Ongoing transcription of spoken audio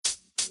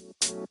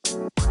Yo,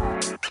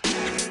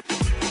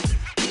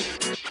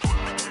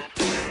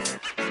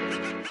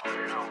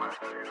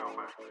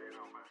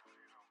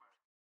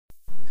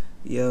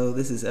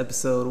 this is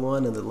episode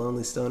 1 of the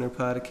Lonely Stoner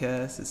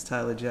podcast. It's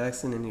Tyler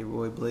Jackson and your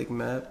boy Blake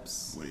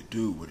Maps. What it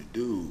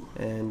do?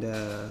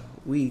 And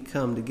we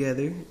come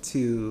together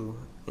to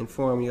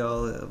inform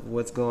y'all of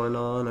what's going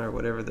on or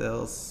whatever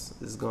else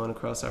is going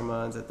across our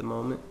minds at the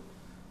moment,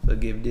 but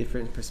give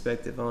different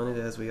perspective on it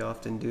as we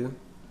often do.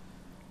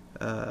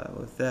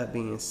 With that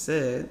being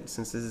said,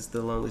 since this is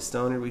the Lonely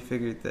Stoner, we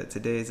figured that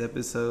today's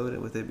episode,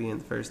 with it being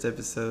the first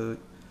episode,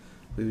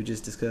 we would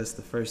just discuss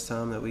the first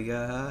time that we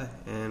got high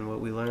and what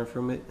we learned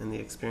from it and the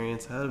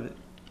experience out of it.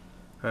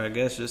 Or I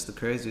guess just the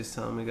craziest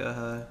time we got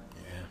high.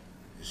 Yeah,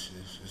 it's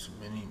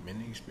many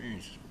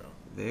experiences, bro.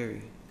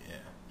 Very. Yeah,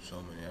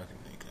 so many I can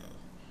think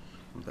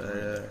of.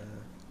 But,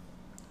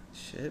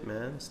 shit,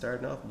 man.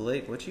 Starting off,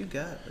 Blake, what you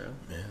got, bro?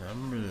 Man, I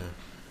remember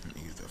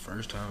the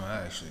first time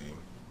I actually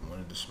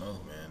wanted to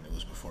smoke, man. It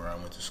was before I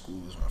went to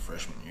school. It was my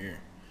freshman year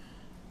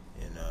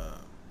in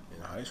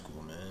high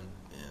school, man.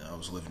 And I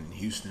was living in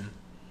Houston.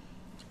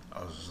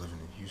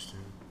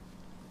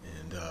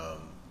 And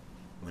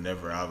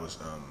whenever I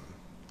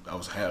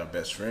had a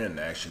best friend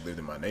that actually lived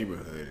in my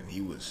neighborhood, and he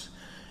was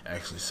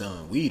actually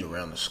selling weed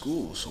around the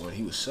school. So when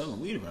he was selling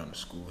weed around the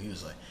school, he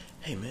was like,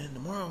 "Hey man,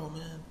 tomorrow,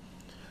 man,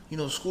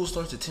 school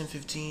starts at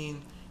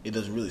 10:15. It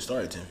doesn't really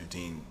start at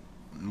 10:15.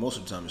 Most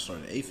of the time it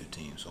started at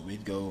 8:15. So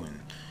we'd go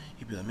and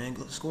he'd be like, "Man,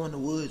 let's go in the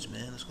woods,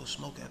 man. Let's go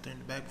smoke out there in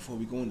the back before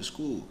we go into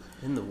school."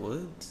 In the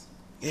woods?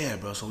 Yeah,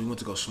 bro. So we went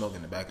to go smoke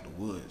in the back of the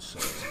woods. So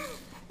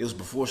it was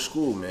before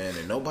school, man,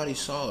 and nobody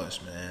saw us,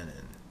 man.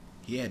 And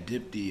he had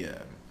dipped the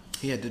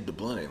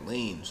blunt in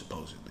lean,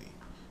 supposedly.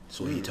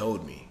 So he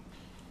told me.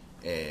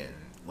 And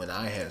when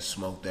I had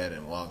smoked that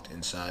and walked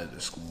inside of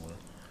the school,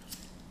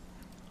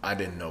 I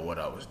didn't know what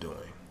I was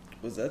doing.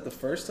 Was that the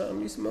first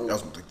time you smoked? That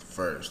was like the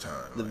first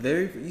time.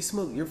 You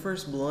smoked, your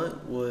first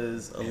blunt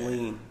was a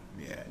lean.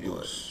 Yeah, it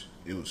was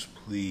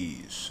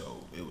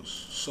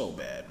so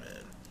bad,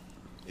 man.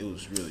 It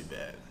was really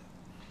bad.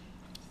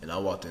 And I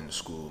walked into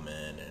school,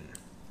 man, and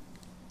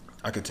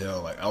I could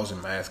tell, like, I was in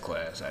math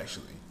class,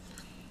 actually.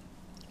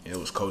 And it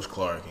was Coach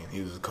Clark, and he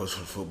was the coach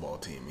for the football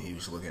team. And he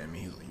was looking at me.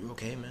 He was like, "You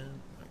okay,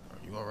 man? Like,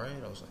 are you all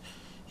right?" I was like,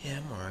 "Yeah,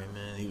 I'm all right,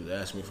 man." He was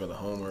asking me for the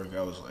homework.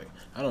 I was like,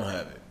 "I don't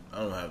have it. I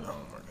don't have the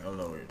homework. I don't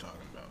know what you're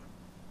talking about.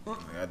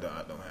 Like, I don't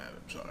have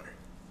it. I'm sorry."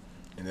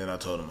 And then I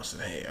told him, I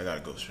said, "Hey, I got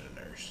to go to the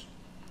nurse."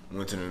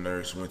 Went to the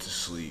nurse, went to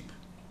sleep.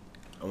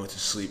 I went to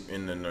sleep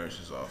in the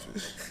nurse's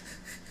office.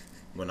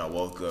 When I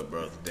woke up,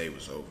 bro, the day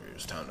was over. It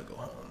was time to go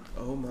home.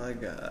 Oh my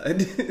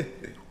God.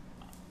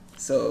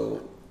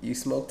 So, you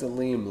smoked a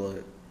lean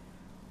blunt,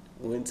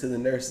 went to the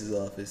nurse's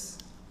office,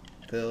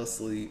 fell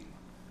asleep.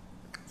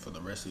 For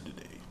the rest of the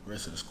day,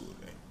 rest of the school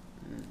day.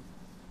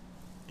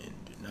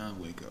 And did not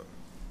wake up.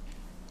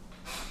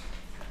 It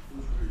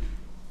was crazy.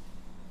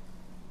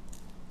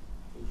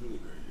 It was really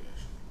crazy,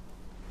 actually.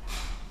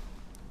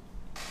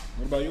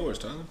 What about yours,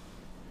 Tyler?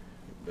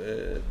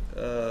 But,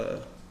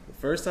 the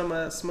first time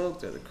I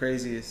smoked, or the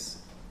craziest?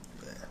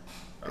 Yeah,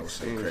 I would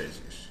say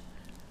craziest.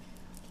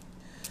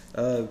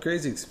 The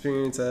crazy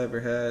experience I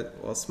ever had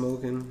while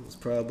smoking was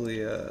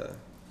probably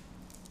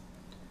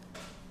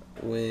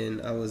when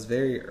I was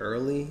very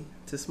early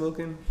to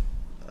smoking.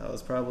 I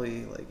was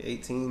probably like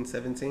 18,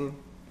 17.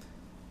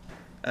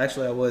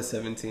 Actually, I was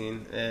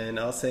 17, and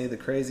I'll say the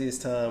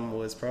craziest time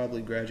was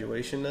probably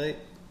graduation night.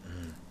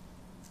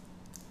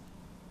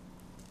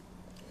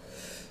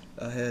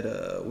 I had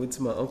went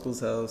to my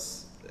uncle's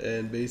house,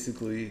 and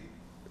basically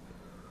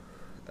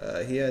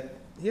he had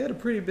a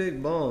pretty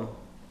big bong,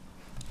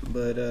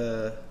 but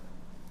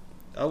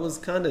I was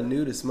kind of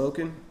new to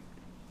smoking,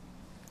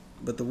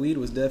 but the weed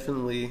was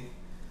definitely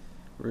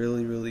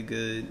really, really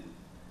good.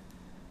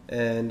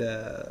 And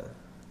I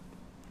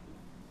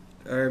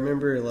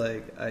remember,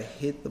 like, I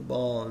hit the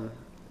bong,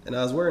 and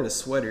I was wearing a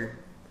sweater.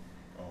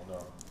 Oh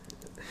no.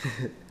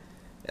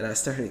 And I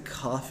started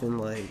coughing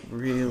like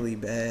really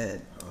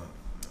bad.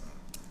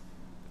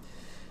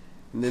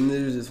 And then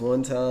there was this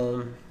one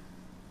time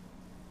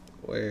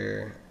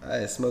where I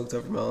had smoked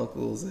over my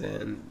uncle's,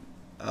 and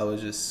I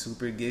was just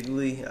super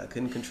giggly. I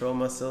couldn't control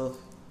myself.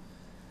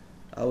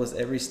 I was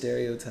every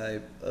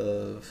stereotype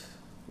of,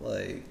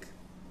 like,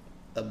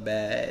 a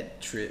bad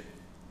trip,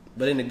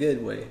 but in a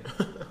good way.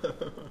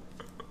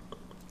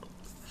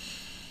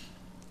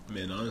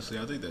 Man, honestly,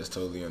 I think that's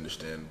totally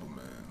understandable,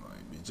 man.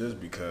 Like, just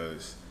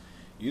because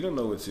you don't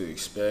know what to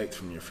expect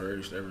from your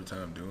first ever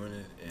time doing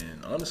it,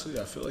 and honestly,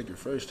 I feel like your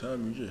first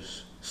time, you're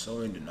just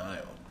so in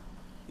denial.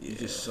 Yeah. You're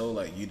just so,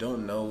 like, you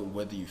don't know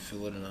whether you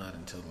feel it or not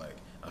until, like,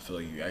 I feel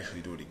like you actually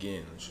do it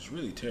again, which is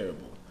really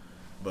terrible.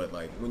 But,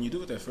 like, when you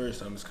do it that first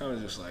time, it's kind of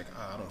just like,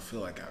 I don't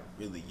feel like I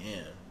really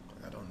am.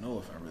 Like, I don't know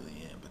if I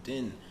really am. But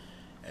then,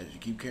 as you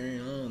keep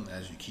carrying on,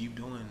 as you keep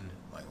doing,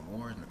 like,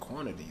 more in the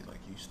quantity,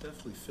 like, you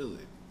definitely feel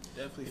it. You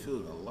definitely feel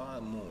it a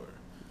lot more.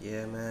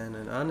 Yeah, man.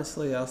 And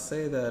honestly, I'll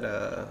say that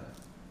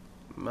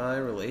my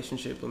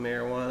relationship with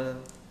marijuana,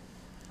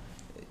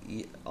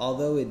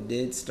 although it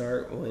did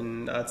start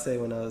when I'd say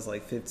when I was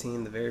like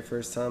 15, the very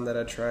first time that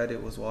I tried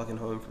it was walking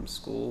home from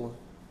school.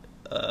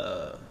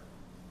 I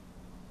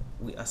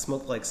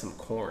smoked like some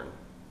corn,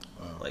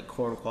 like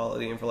corn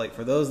quality. And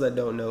for those that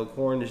don't know,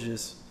 corn is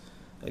just,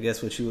 I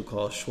guess, what you would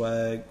call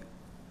swag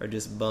or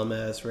just bum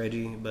ass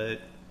Reggie,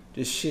 but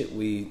just shit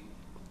weed.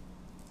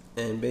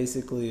 And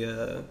basically,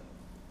 I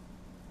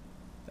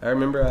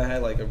remember I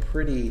had like a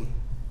pretty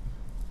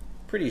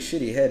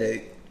shitty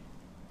headache.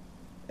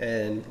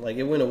 And like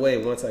it went away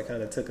once I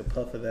kind of took a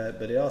puff of that,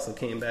 but it also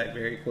came back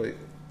very quick.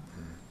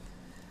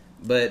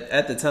 But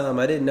at the time,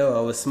 I didn't know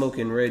I was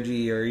smoking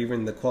Reggie or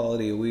even the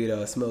quality of weed I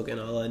was smoking.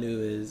 All I knew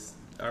is,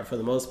 or for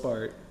the most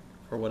part,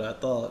 for what I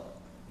thought,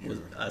 was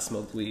I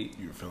smoked weed.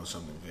 You were feeling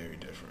something very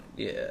different.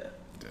 Yeah.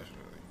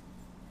 Definitely.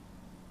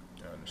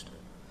 I understand.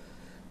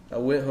 I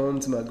went home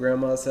to my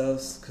grandma's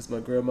house because my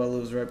grandma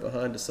lives right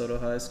behind DeSoto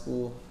High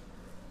School.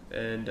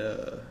 And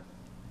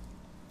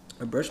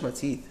I brushed my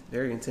teeth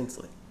very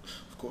intensely.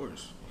 Of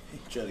course. You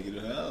try to get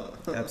it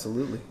out.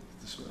 Absolutely.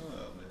 Get the smell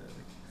out, man.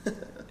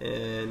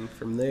 And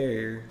from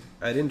there,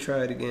 I didn't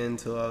try it again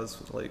until I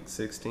was like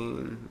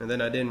 16. And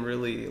then I didn't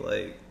really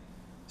like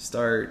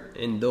start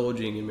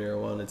indulging in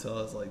marijuana until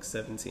I was like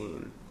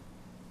 17.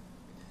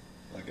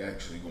 Like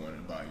actually going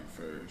to buy your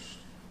first.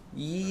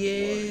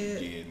 Yeah.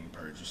 Get and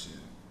purchase it.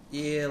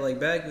 Yeah, like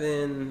back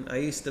then, I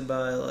used to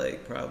buy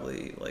like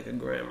probably like a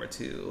gram or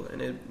two,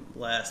 and it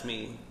lasts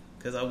me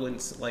because I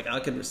wouldn't like I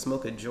could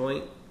smoke a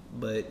joint,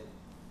 but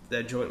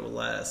that joint would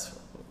last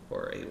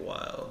for a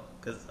while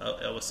because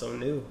I was so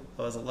new.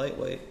 I was a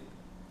lightweight,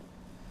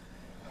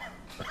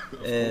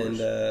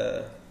 and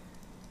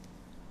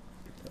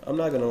I'm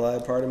not gonna lie.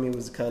 Part of me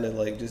was kind of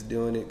like just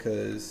doing it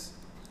because,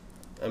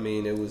 I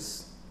mean, it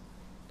was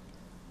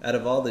out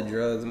of all the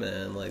drugs,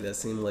 man. Like that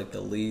seemed like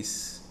the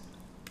least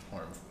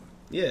harmful.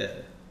 Yeah,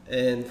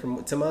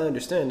 and to my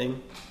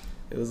understanding,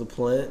 it was a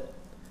plant.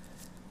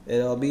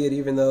 And albeit,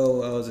 even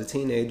though I was a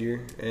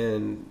teenager,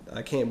 and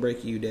I can't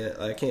break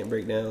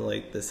down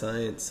like the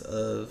science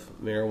of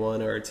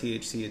marijuana or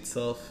THC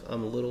itself.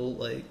 I'm a little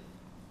like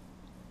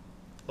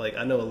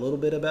I know a little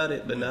bit about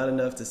it, but not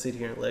enough to sit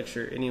here and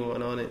lecture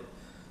anyone on it,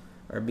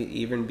 or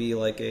even be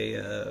like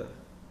a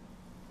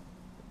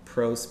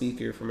pro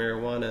speaker for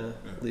marijuana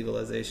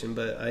legalization.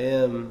 But I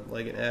am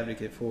like an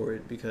advocate for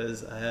it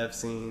because I have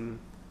seen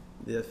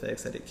the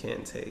effects that it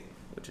can take,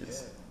 which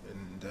is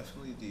and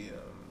definitely the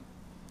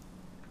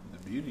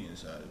beauty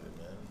inside of it,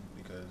 man.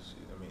 Because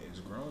I mean,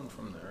 it's grown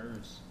from the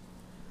earth,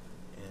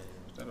 and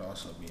with that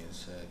also being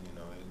said, you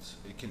know,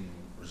 it can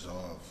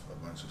resolve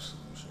a bunch of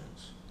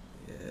solutions.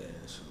 Yeah,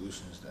 and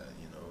solutions that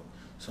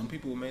some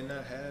people may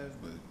not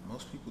have, but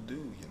most people do.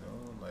 You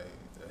know, like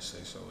let's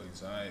say so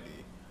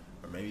anxiety,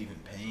 or maybe even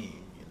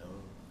pain.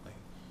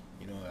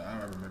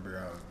 I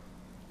remember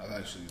I've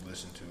actually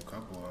listened to a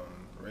couple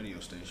radio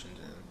stations,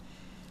 and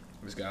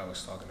this guy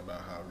was talking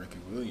about how Ricky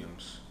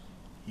Williams,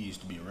 he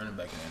used to be a running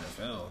back in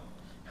the NFL,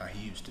 how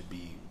he used to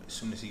be, as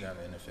soon as he got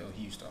in the NFL,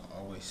 he used to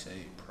always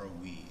say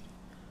pro-weed.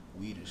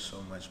 Weed is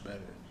so much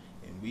better.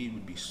 And weed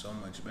would be so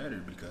much better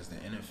because the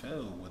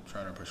NFL would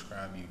try to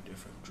prescribe you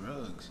different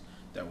drugs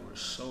that were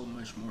so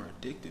much more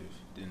addictive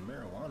than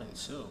marijuana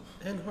itself.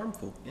 and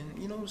harmful.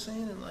 And you know what I'm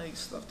saying? And like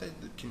stuff that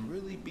can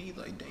really be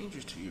like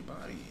dangerous to your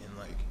body. And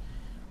like,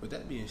 with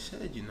that being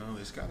said,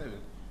 it's gotta,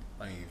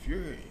 like, if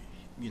you're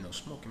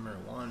smoking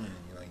marijuana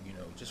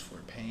and just for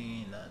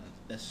pain, not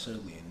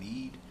necessarily a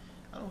need,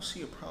 I don't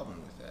see a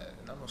problem with that,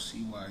 and I don't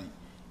see why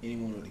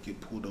anyone would get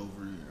pulled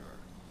over or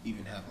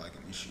even have like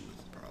an issue with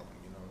the problem.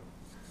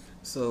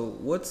 So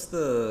what's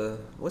the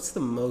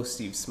most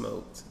you've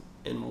smoked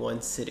in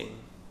one sitting?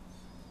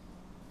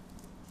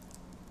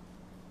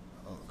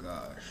 Oh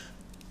gosh.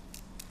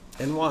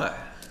 And why?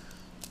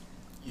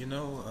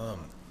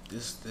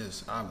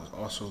 This I was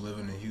also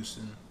living in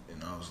Houston,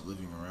 and I was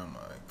living around my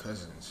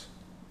cousins.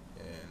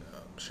 And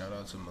shout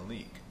out to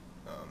Malik.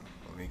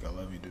 Malik, I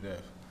love you to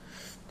death.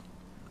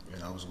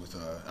 And I was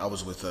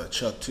with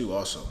Chuck too,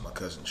 also my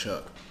cousin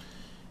Chuck.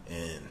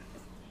 And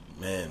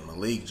man,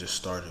 Malik just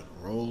started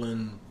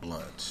rolling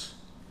blunts.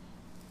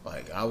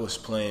 Like, I was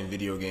playing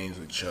video games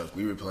with Chuck.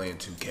 We were playing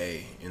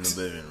 2K in the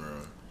living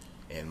room,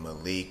 and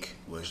Malik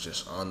was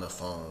just on the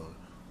phone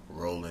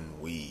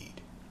rolling weed.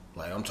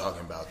 Like, I'm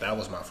talking about, that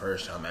was my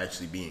first time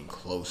actually being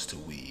close to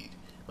weed.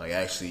 Like,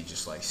 actually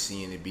just like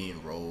seeing it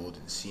being rolled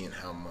and seeing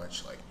how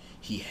much like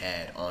he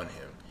had on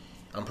him.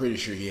 I'm pretty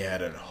sure he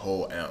had a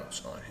whole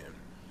ounce on him,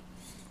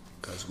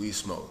 because we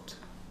smoked,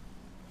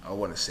 I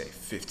want to say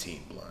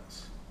 15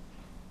 blunts.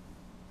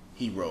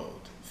 He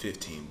rolled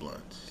 15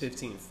 blunts.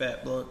 15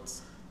 fat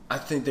blunts. I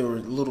think they were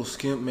a little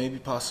skimp, maybe,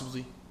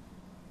 possibly.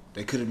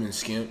 They could have been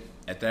skimp.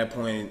 At that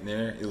point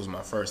there, it was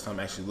my first time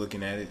actually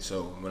looking at it.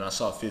 So when I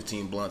saw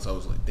 15 blunts, I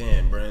was like,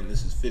 damn, Brandon,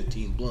 this is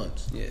 15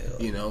 blunts. Yeah.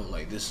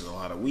 Like, this is a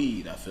lot of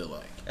weed, I feel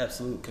like.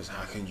 Absolutely. Because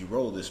how can you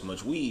roll this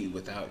much weed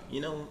without,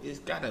 it's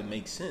got to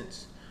make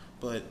sense.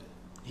 But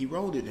he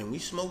rolled it, and we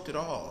smoked it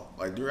all,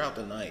 like, throughout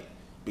the night.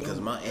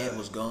 Because my aunt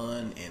was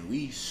gone, and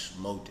we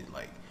smoked it.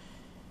 Like,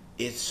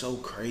 it's so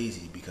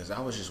crazy because I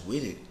was just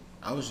with it.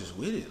 I was just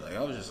with it. Like,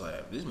 I was just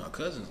like, this is my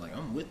cousins. Like,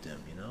 I'm with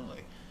them, you know?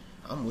 Like,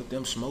 I'm with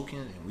them smoking,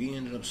 and we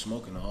ended up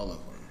smoking all of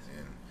them.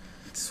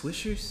 And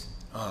Swishers?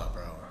 oh,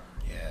 bro,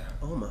 yeah.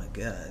 Oh my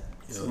God.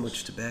 So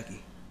much tobacco.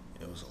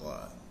 It was a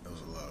lot. It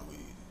was a lot of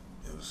weed.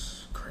 It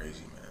was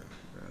crazy, man.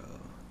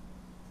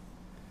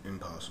 Bro.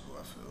 Impossible,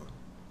 I feel.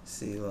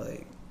 See,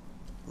 like,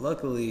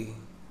 luckily,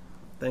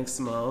 thanks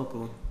to my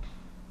uncle,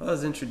 I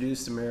was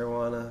introduced to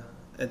marijuana,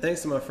 and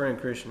thanks to my friend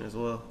Christian as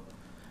well.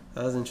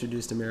 I was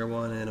introduced to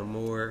marijuana in a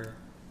more,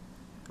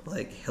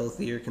 like,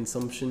 healthier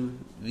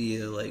consumption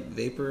via, like,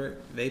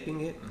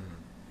 vaping it. Mm-hmm.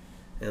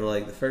 And,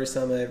 like, the first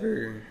time I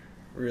ever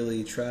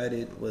really tried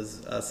it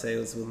was, I'll say it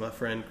was with my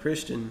friend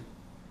Christian.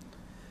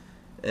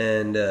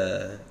 And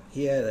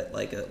he had,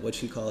 like,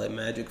 what you call a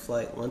Magic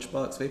Flight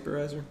lunchbox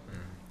vaporizer.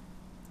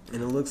 Mm-hmm.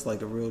 And it looks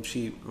like a real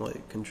cheap,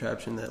 like,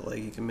 contraption that,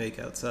 like, you can make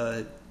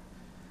outside.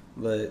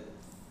 But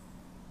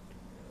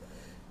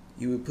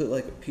you would put,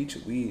 like, a peach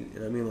of weed,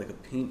 and I mean, like, a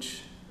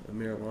pinch of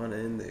marijuana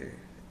in there,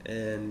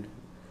 and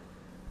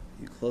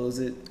you close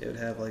it, it would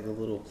have like a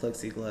little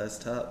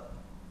plexiglass top,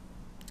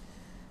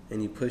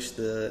 and you push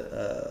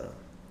the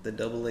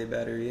AA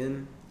battery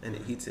in, and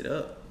it heats it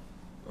up.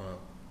 Wow.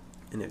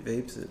 And it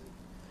vapes it.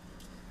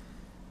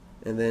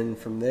 And then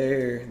from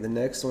there, the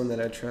next one that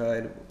I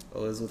tried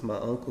was with my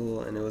uncle,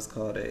 and it was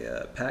called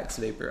a Pax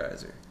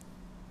vaporizer.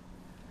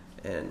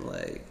 And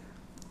like,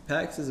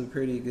 Pax is a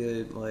pretty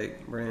good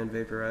like brand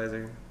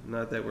vaporizer.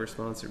 Not that we're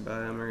sponsored by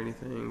them or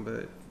anything,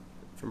 but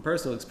from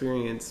personal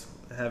experience,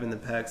 having the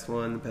PAX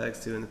 1, the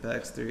PAX 2, and the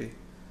PAX 3,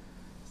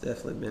 it's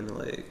definitely been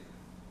like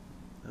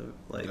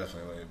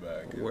definitely laid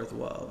back. a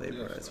worthwhile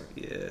vaporizer.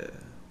 Definitely. Yeah.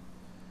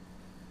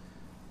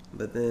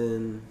 But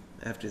then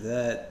after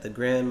that, the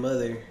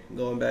grandmother,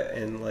 going back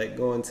and like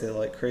going to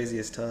like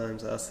craziest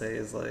times, I'll say,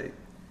 is like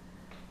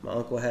my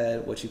uncle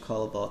had what you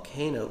call a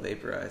volcano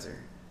vaporizer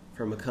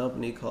from a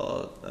company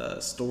called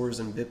Stores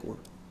and Bickel,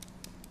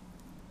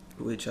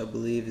 which I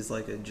believe is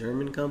like a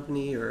German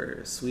company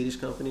or a Swedish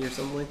company or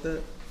something like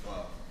that.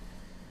 Wow.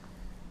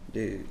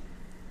 Dude.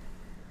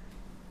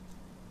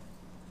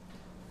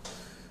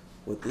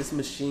 What this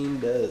machine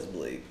does,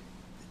 Blake,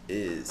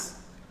 is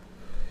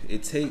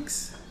it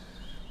takes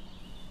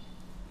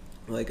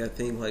like I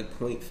think like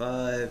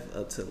 0.5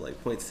 up to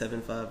like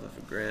 0.75 of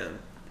a gram.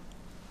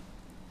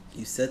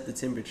 You set the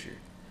temperature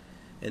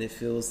and it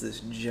fills this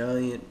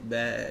giant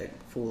bag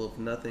full of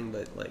nothing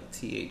but like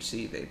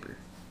THC vapor.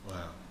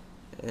 Wow.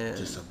 And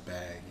just a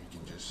bag, you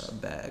can just a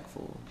bag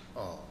full.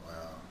 Oh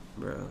wow,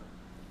 bro.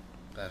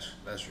 That's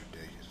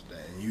ridiculous.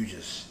 And you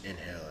just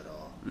inhale it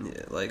all.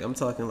 Yeah, like I'm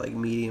talking like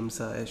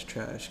medium-sized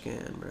trash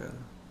can, bro.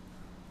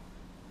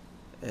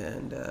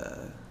 And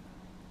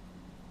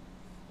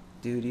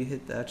dude, you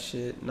hit that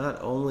shit.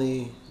 Not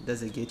only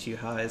does it get you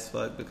high as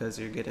fuck because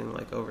you're getting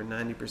like over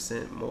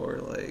 90% more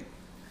like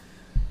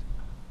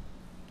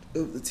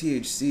of the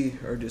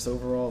THC or just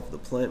overall of the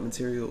plant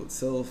material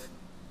itself,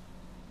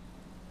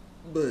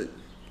 but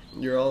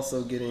you're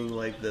also getting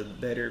like the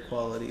better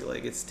quality,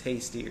 like it's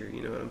tastier,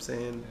 you know what I'm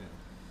saying?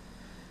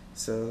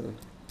 So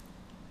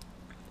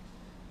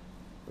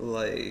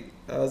like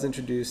I was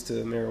introduced to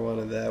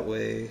marijuana that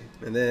way,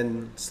 and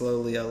then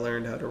slowly I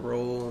learned how to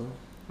roll.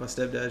 My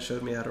stepdad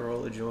showed me how to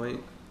roll a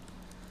joint,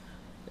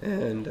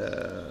 and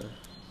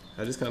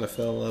I just kind of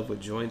fell in love with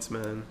joints,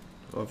 man,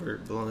 over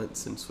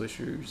blunts and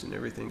swishers and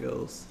everything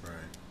else. Right.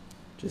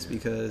 Just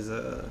because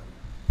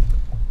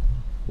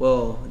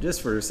well,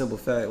 just for a simple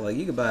fact, like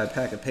you could buy a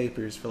pack of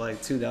papers for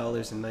like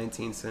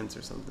 $2.19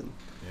 or something.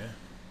 Yeah.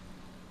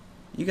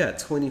 You got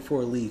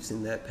 24 leaves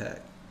in that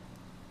pack.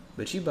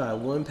 But you buy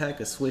one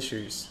pack of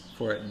swishers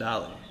for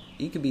 $1.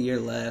 It could be your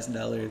last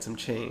dollar and some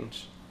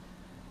change.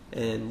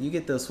 And you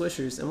get those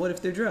swishers, and what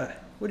if they're dry?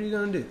 What are you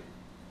gonna do?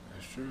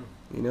 That's true.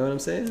 You know what I'm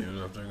saying? You don't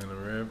know if they're gonna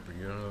rip, or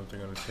you don't know if they're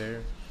gonna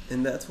tear.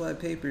 And that's why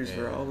papers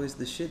were always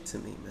the shit to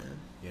me, man.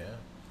 Yeah.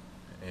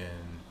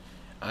 And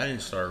I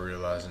didn't start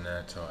realizing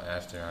that till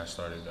after I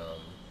started,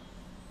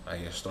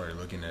 started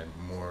looking at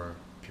more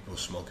people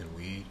smoking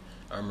weed.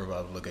 I remember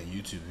I would look at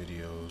YouTube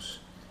videos,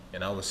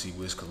 and I would see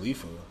Wiz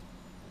Khalifa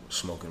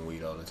smoking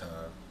weed all the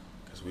time.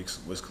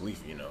 Because Wiz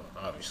Khalifa,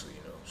 obviously,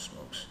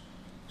 smokes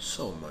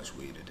so much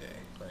weed a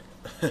day.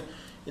 Like,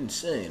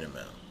 insane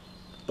amount.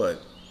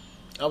 But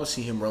I would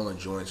see him rolling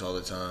joints all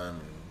the time,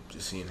 and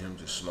just seeing him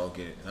just smoke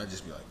it. And I'd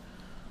just be like,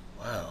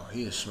 wow,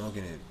 he is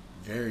smoking it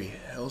very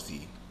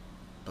healthy.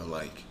 But,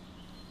 like,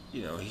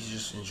 he's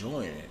just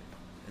enjoying it.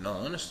 In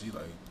all honesty,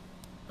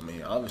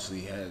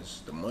 obviously he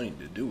has the money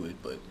to do it,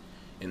 but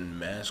in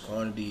mass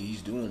quantity,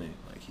 he's doing it.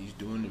 Like, he's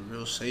doing it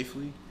real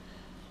safely,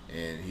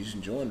 and he's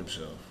enjoying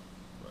himself.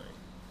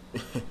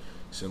 Like,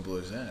 simple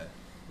as that.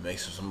 It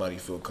makes somebody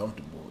feel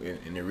comfortable,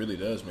 and it really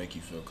does make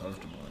you feel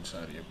comfortable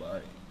inside of your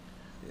body.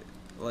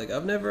 Like,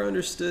 I've never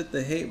understood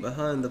the hate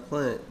behind the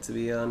plant, to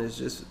be honest,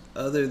 just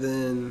other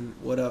than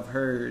what I've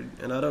heard.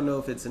 And I don't know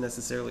if it's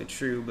necessarily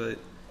true, but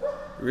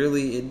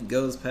really it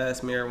goes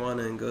past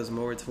marijuana and goes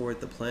more toward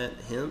the plant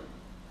hemp.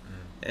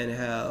 And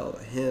how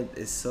hemp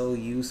is so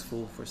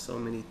useful for so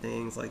many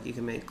things. Like, you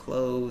can make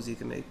clothes, you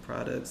can make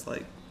products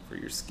like for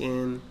your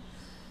skin.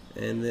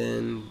 And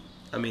then,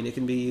 I mean, it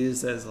can be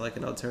used as like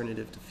an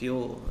alternative to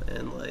fuel.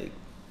 And like,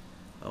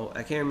 oh,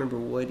 I can't remember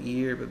what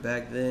year, but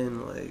back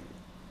then, like,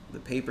 the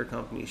paper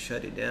companies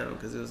shut it down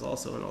because it was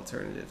also an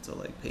alternative to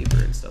like paper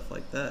and stuff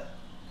like that.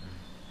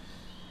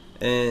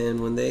 And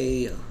when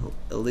they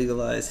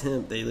legalized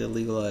hemp, they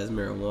legalized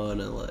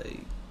marijuana.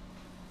 Like,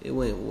 it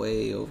went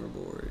way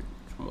overboard,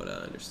 from what I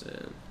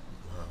understand.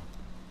 Wow.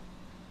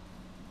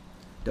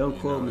 Don't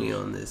quote me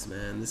on this,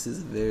 man. This is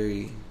a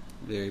very,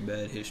 very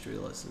bad history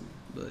lesson,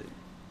 but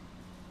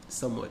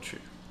somewhat true.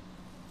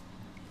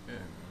 Yeah,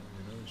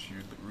 if you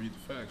read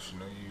the facts,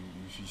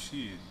 if you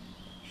see it,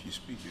 if you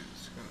speak it,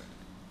 it's kind of.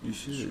 You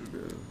should, true,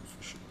 bro.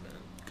 For sure, man.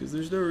 Because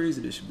there's no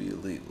reason it should be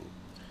illegal.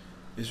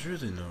 There's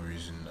really no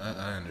reason.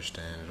 I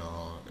understand it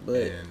all.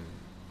 But, and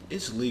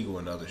it's legal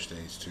in other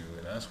states, too.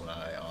 And that's what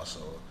I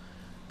also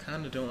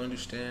kind of don't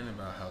understand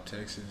about how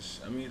Texas...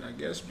 I mean, I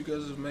guess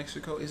because of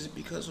Mexico. Is it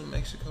because of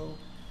Mexico?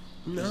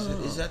 No.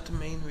 Is that the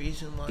main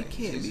reason why? It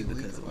can't be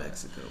because of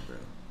Mexico, bro.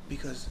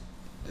 Because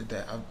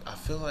I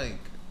feel like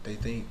they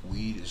think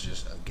weed is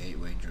just a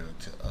gateway drug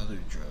to other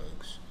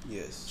drugs.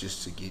 Yes.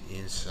 Just to get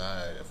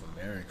inside of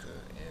America.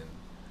 And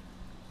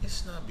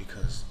it's not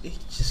because... It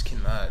just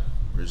cannot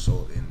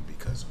result in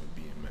because of it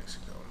being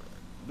Mexico, man.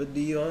 But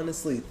do you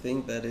honestly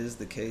think that is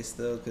the case,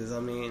 though? Because, I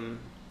mean,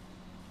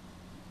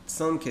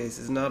 some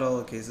cases, not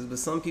all cases, but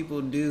some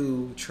people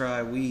do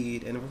try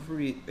weed. And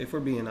if we're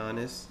being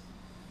honest,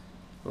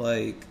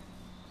 like,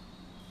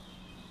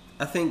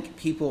 I think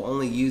people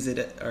only use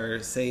it or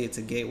say it's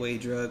a gateway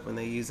drug when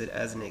they use it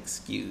as an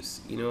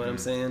excuse. You know what I'm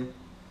saying?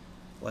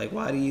 Like,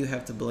 why do you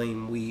have to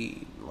blame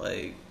weed?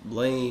 Like,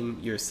 blame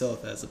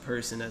yourself as a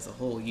person as a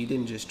whole. You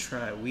didn't just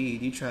try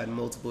weed. You tried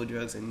multiple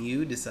drugs and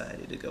you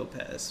decided to go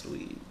past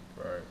weed.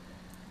 Right.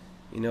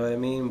 You know what I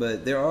mean?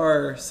 But there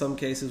are some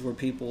cases where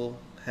people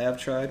have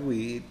tried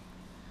weed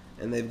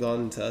and they've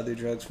gone into other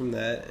drugs from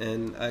that.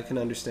 And I can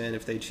understand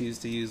if they choose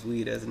to use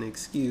weed as an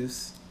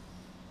excuse.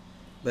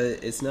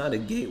 But it's not a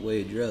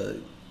gateway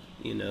drug.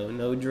 You know,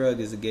 no drug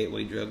is a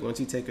gateway drug.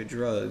 Once you take a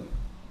drug,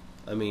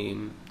 I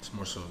mean... It's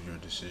more so your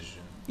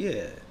decision.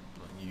 Yeah.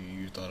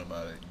 You thought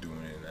about it doing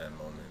it in that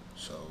moment.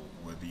 So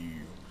whether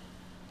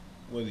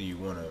you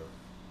want to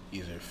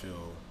either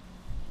feel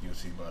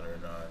guilty about it or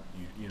not,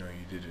 you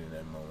did it in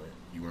that moment.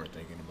 You weren't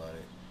thinking about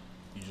it.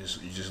 You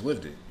just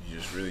lived it. You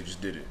just really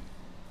just did it.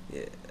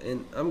 Yeah,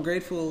 and I'm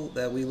grateful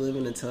that we live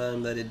in a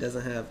time that it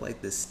doesn't have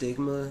like the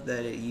stigma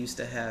that it used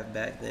to have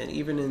back then,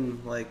 even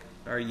in like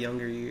our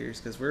younger years,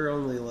 because we're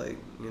only like,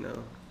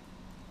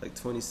 like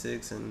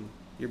 26 and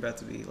you're about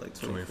to be like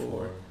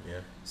 24. Yeah.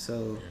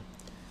 So,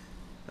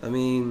 yeah. I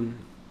mean,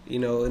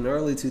 in the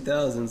early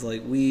 2000s,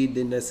 like weed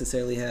didn't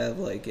necessarily have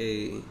like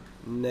a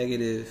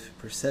negative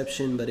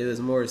perception, but it was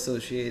more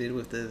associated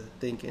with the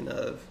thinking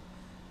of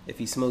if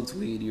you smoked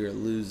weed, you're a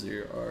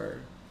loser, or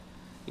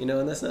and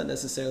that's not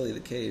necessarily the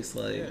case.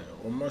 Like, yeah,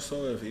 or more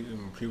so if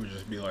even people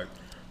just be like,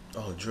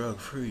 "Oh, drug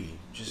free,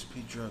 just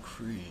be drug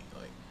free."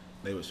 Like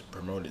they was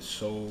promoted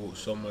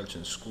so much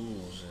in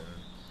schools,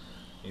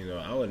 and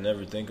I would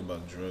never think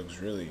about drugs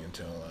really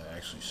until I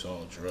actually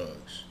saw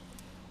drugs.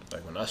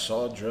 Like when I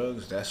saw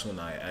drugs, that's when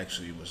I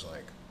actually was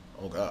like,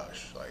 "Oh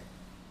gosh, like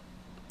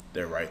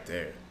they're right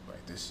there.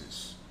 Like this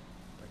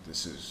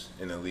is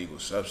an illegal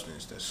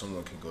substance that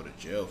someone can go to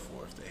jail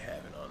for if they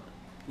have it on them."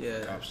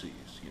 Yeah. Cops sees,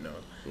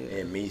 Yeah.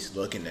 And me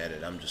looking at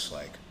it, I'm just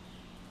like,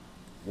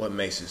 what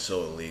makes it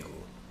so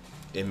illegal?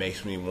 It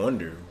makes me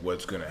wonder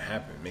what's gonna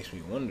happen. It makes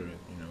me wonder,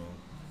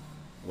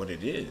 what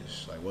it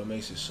is. Like, what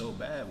makes it so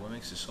bad? What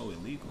makes it so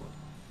illegal?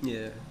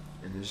 Yeah.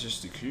 And it's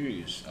just the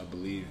curious. I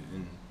believe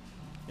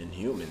in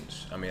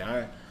humans. I mean,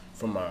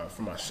 for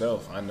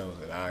myself, I know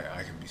that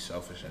I can be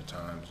selfish at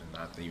times and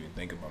not even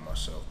think about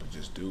myself, but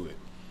just do it.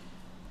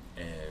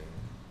 And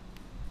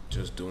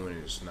just doing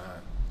it is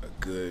not a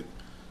good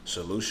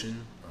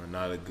solution or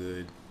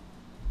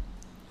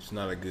it's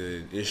not a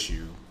good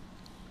issue.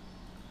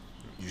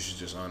 You should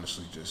just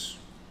honestly just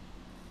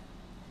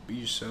be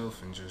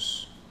yourself and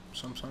just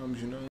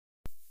sometimes,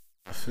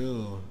 I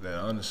feel that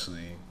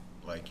honestly,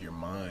 like your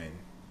mind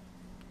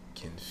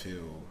can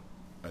feel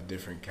a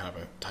different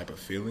type of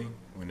feeling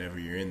whenever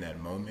you're in that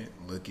moment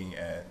looking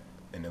at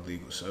an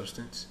illegal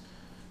substance.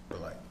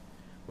 But like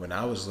when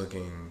I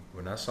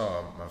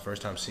saw my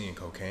first time seeing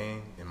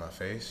cocaine in my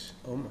face.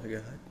 Oh my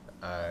God.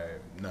 I'm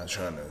not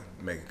trying to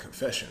make a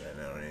confession right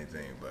now or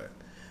anything, but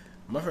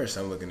my first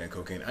time looking at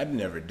cocaine, I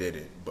never did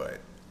it, but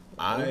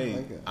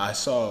I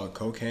saw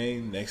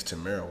cocaine next to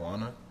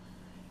marijuana,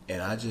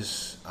 and I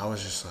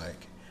was just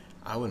like,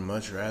 I would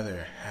much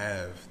rather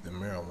have the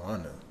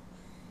marijuana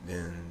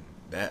than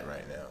that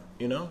right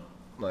now,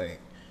 like,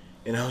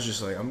 and I was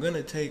just like, I'm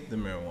gonna take the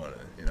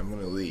marijuana and I'm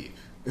gonna leave.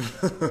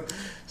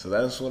 So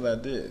that's what I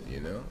did,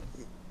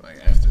 like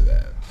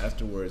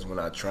afterwards when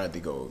I tried to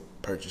go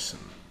purchase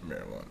some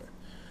marijuana,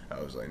 I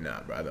was like,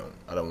 nah, bro,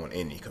 I don't want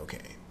any cocaine.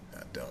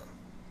 I don't.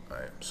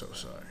 I am so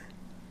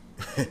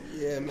sorry.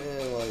 Yeah,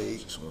 man,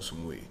 like just want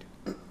some weed.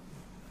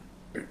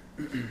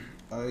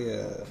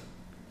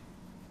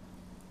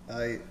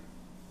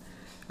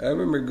 I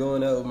remember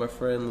going out with my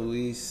friend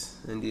Luis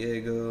and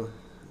Diego,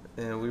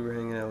 and we were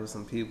hanging out with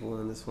some people,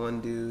 and this one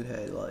dude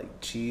had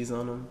like cheese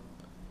on him.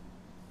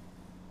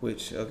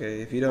 Which,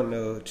 okay, if you don't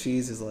know,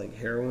 cheese is like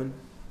heroin.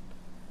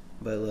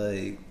 But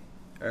like,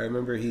 I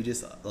remember he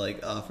just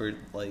like offered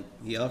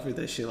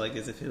that shit like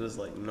as if it was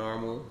like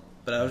normal.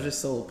 But I was just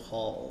so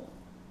appalled.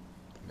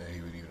 That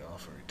he would even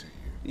offer it to you.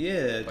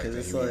 Yeah, because Like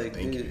it's that he would like,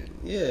 think dude, it.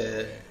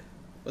 yeah,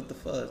 what the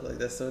fuck? Like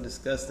that's so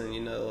disgusting,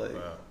 you know? Like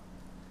Wow.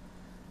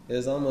 it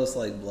was almost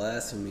like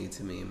blasphemy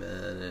to me,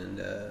 man.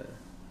 And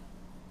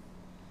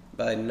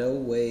by no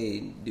way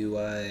do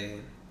I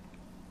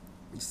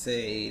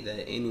say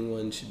that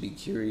anyone should be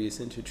curious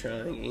into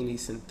trying any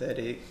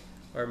synthetic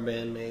or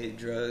man-made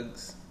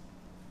drugs.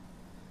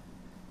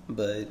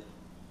 But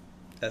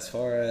as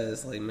far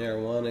as like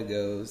marijuana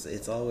goes,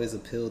 it's always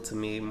appealed to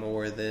me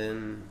more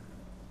than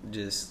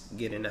just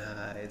getting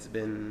high. It's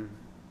been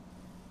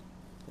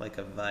like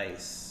a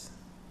vice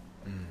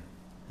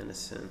in a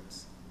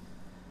sense.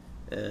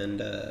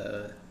 And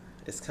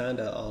it's kind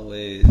of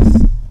always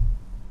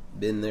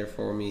been there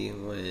for me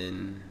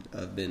when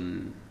I've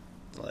been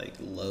like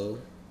low.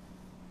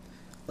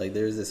 Like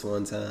there's this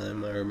one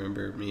time I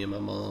remember me and my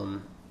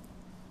mom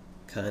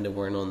kind of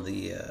weren't on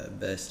the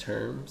best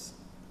terms,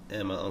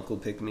 and my uncle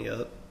picked me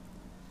up,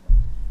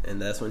 and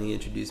that's when he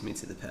introduced me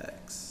to the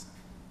packs.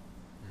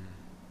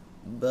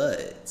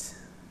 But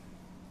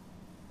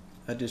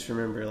I just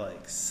remember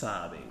like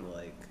sobbing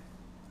like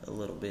a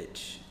little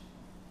bitch,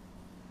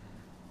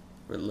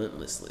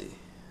 relentlessly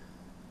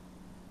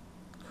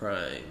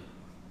crying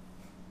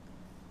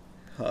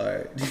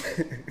hard.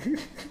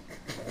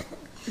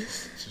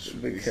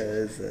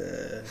 Because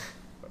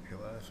You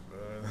laugh,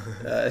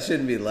 bro. I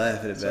shouldn't be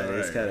laughing about it.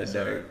 It's kind of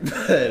dark,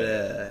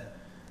 but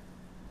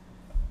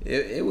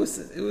it was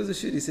a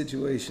shitty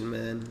situation,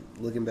 man.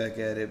 Looking back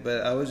at it,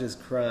 but I was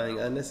just crying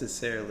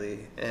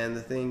unnecessarily. And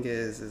the thing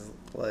is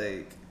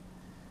like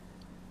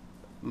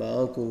my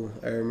uncle.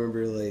 I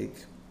remember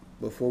like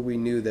before we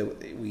knew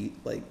that we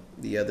like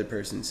the other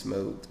person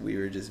smoked, we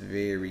were just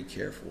very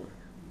careful.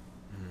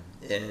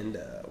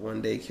 And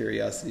one day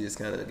curiosity just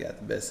kind of got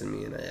the best of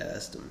me, and I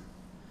asked him,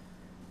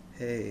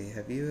 "Hey,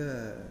 have you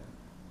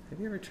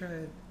ever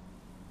tried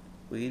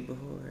weed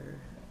before?"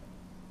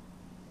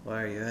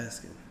 "Why are you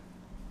asking?"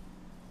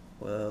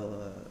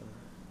 "Well,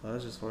 I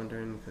was just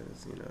wondering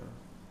because, you know,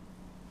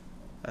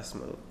 I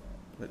smoke,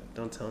 but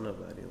don't tell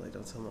nobody. Like,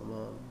 don't tell my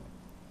mom."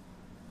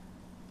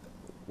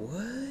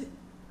 "What?"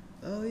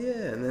 "Oh,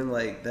 yeah." And then,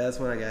 like, that's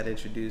when I got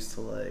introduced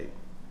to, like,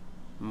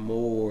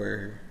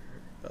 more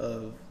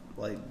of,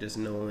 like, just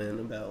knowing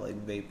about, like,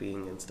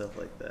 vaping and stuff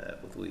like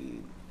that with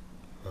weed.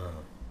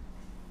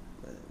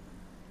 But,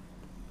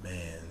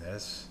 Man,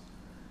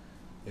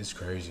 it's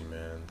crazy,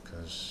 man.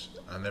 Because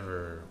I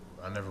never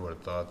would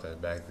have thought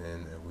that back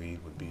then that weed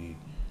would be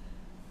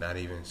not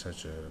even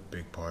such a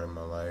big part of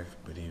my life,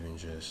 but even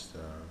just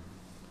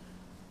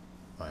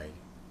like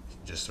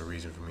just a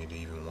reason for me to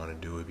even want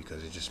to do it,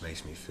 because it just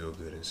makes me feel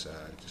good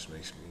inside. It just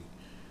makes me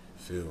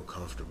feel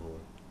comfortable,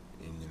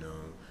 and you know,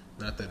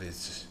 not that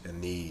it's a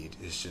need.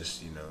 It's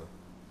just, you know,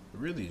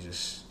 really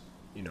just,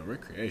 you know,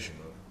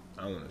 recreational.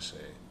 I want to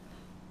say,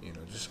 you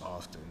know, just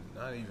often,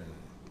 not even.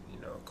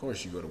 You know, of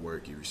course you go to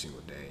work every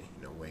single day,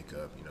 you know, wake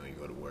up, you know, you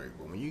go to work.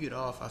 But when you get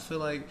off, I feel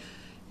like,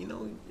 you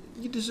know,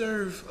 you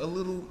deserve a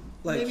little,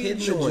 like, maybe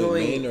hitting a the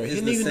joint, man, or is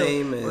hitting the even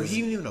same or as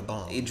even a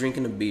bomb.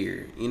 drinking a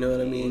beer. You know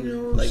what I mean? You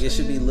know what I'm like, it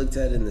should be saying? looked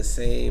at in the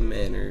same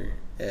manner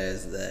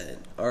as that.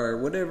 Or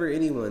whatever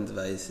anyone's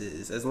vice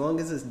is, as long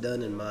as it's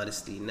done in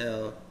modesty.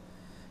 Now,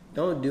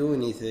 don't do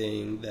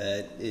anything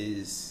that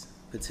is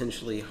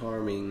potentially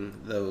harming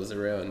those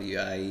around you,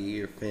 i.e.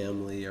 your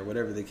family or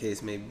whatever the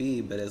case may be.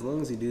 But as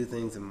long as you do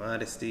things in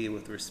modesty,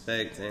 with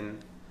respect,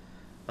 and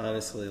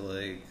honestly,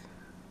 like,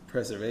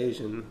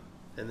 preservation,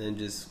 and then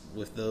just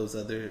with those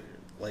other,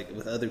 like,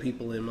 with other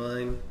people in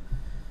mind,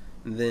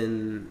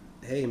 then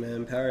hey,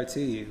 man, power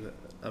to you.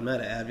 I'm not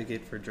an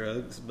advocate for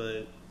drugs,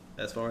 but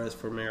as far as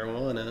for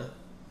marijuana,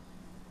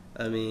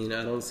 I mean,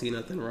 I don't see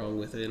nothing wrong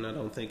with it, and I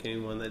don't think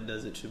anyone that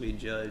does it should be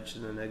judged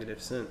in a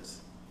negative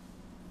sense.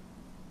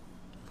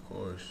 Of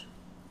course.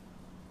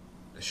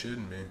 It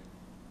shouldn't be.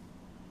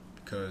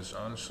 Because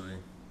honestly,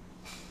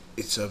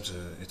 it's up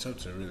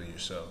to really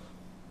yourself.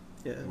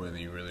 Yeah. Whether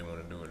you really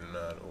want to do it or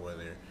not, or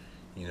whether,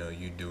 you know,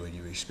 you do it,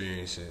 you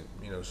experience it.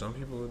 You know, some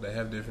people, they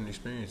have different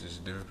experiences,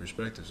 different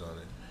perspectives on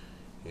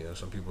it. You know,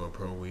 some people are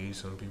pro weed,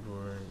 some people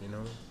are, you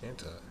know,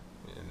 anti.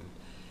 And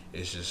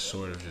it's just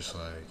sort of just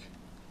like,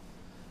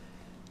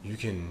 you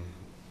can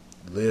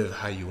live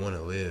how you want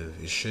to live.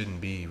 It shouldn't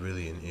be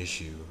really an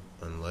issue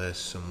unless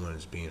someone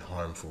is being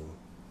harmful.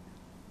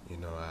 You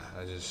know,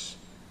 I just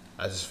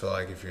feel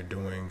like if you're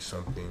doing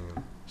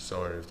something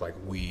sort of like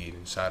weed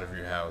inside of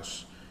your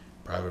house,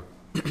 private,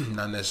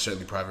 not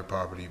necessarily private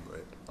property,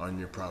 but on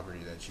your property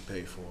that you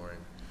pay for, and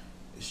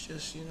it's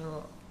just, you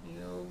know,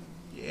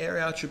 you air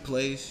out your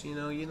place. You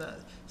know,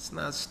 it's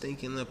not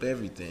stinking up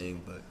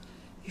everything, but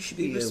you should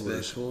be Be able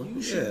respectful. to,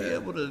 you should be Yeah.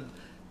 able to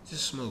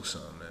just smoke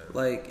some, man.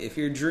 Like, if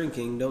you're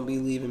drinking, don't be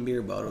leaving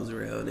beer bottles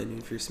around, and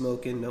if you're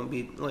smoking, don't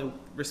be like,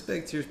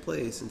 respect your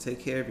place and take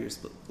care of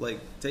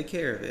take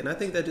care of it. And I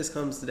think that just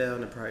comes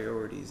down to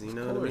priorities. You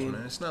know Of course, what I mean?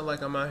 man. It's not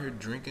like I'm out here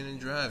drinking and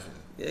driving.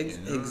 you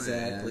know?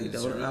 Exactly.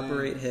 It's Don't really-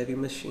 operate heavy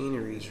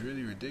machinery. It's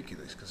really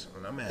ridiculous because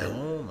when I'm at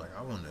home, like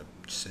I want to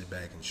sit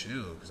back and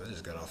chill because I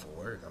just got off of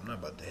work. I'm not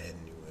about to head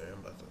anywhere. I'm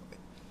about to like,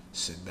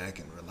 sit back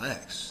and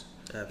relax.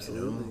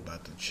 Absolutely. You know,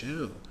 about to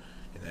chill,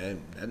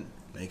 and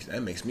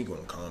that makes me go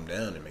and calm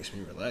down. It makes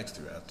me relax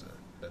throughout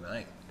the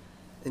night.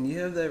 And you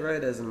have that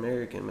right as an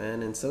American,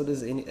 man, and so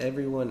does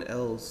everyone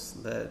else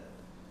that,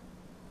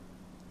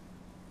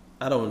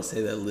 I don't want to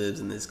say that lives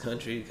in this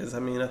country, because I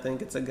mean, I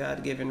think it's a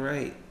God-given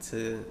right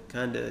to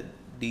kind of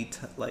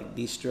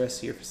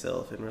de-stress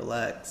yourself and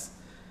relax.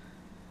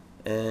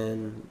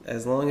 And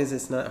as long as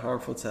it's not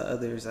harmful to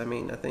others, I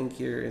mean, I think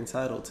you're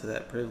entitled to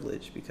that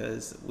privilege,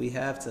 because we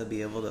have to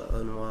be able to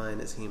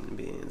unwind as human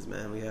beings,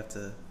 man. We have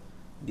to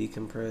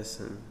decompress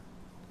and,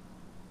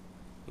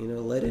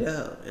 let it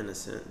out in a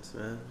sense,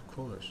 man. Of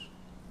course.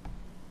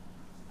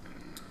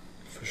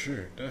 For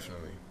sure,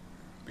 definitely.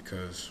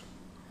 Because,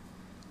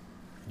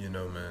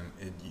 man,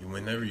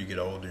 whenever you get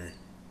older,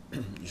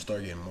 you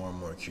start getting more and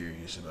more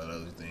curious about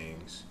other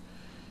things.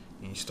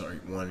 And you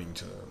start wanting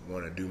to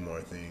do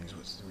more things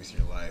with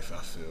your life,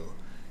 I feel.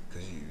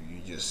 Because you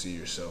just see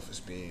yourself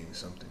as being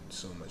something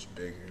so much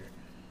bigger.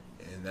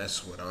 And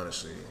that's what,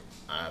 honestly,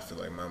 I feel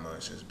like my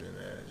mindset's been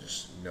at.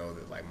 Just know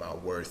that, like, my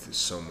worth is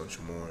so much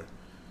more.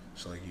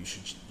 So, like, you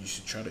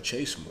should try to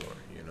chase more,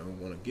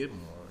 want to get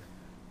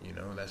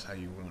more. That's how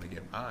you want to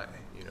get by,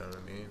 you know what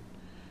I mean?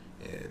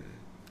 And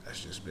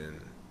that's just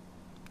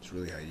it's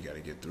really how you got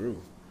to get through.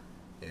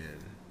 And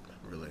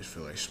I really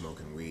feel like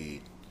smoking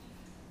weed,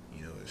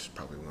 is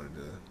probably one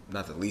of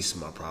not the least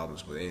of my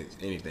problems, but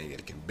anything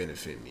that can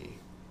benefit me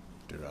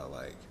throughout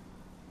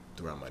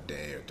my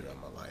day or throughout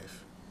my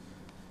life.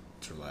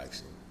 It's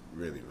relaxing,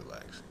 really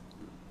relaxing.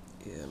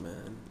 Yeah,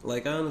 man.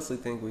 Like, I honestly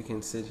think we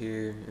can sit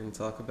here and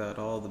talk about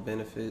all the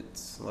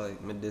benefits, like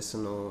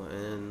medicinal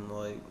and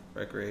like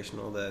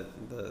recreational, that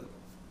the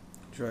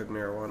drug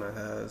marijuana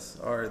has,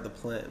 or the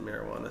plant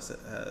marijuana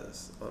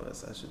has on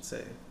us, I should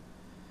say.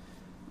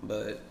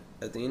 But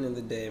at the end of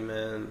the day,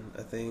 man,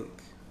 I think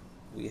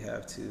we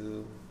have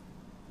to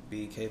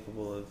be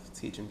capable of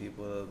teaching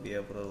people to be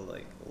able to,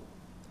 like,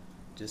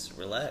 just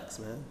relax,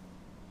 man.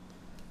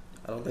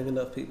 I don't think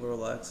enough people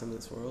relax in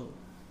this world.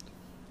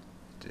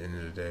 At the end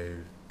of the day,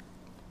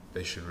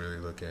 they should really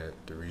look at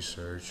the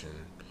research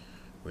and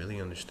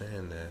really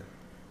understand that,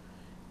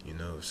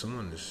 if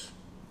someone is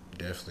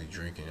definitely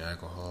drinking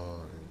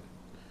alcohol,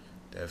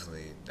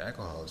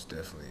 alcohol is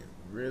definitely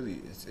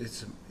really,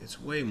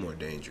 it's way more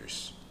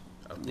dangerous,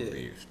 I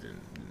believe,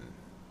 than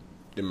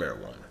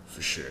marijuana,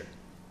 for sure.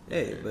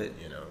 Hey, but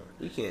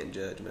we can't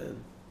judge,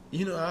 man.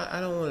 I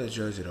don't want to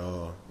judge at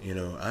all.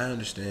 I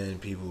understand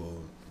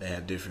people, they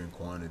have different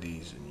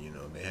quantities,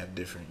 and they have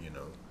different,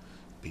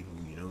 people,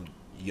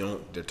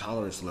 their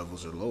tolerance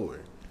levels are lower.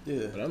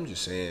 Yeah. But I'm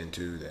just saying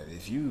too that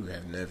if you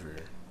have never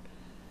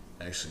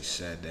actually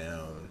sat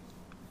down,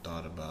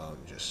 thought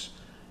about just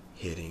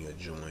hitting a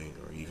joint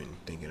or even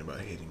thinking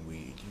about hitting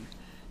weed,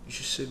 you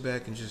should sit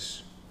back and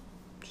just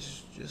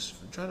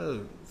try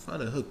to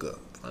find a hookup,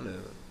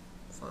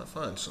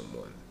 find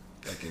someone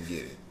that can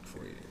get it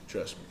for you.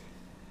 Trust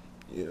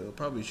me, it'll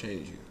probably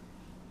change you.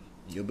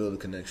 You'll build a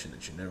connection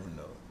that you never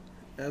know.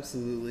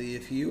 Absolutely.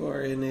 If you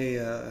are in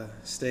a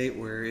state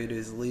where it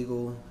is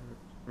legal,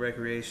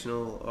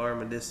 recreational, or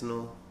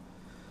medicinal,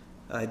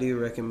 I do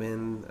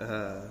recommend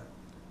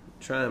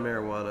trying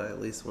marijuana at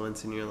least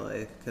once in your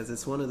life, because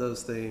it's one of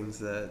those things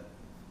that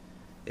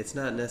it's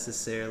not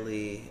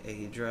necessarily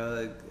a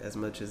drug as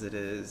much as it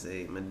is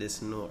a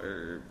medicinal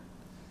herb.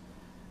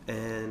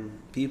 And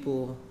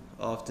people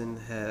often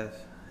have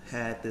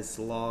had this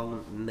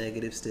long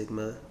negative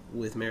stigma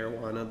with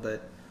marijuana,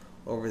 but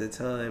over the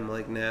time,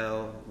 like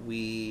now,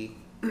 we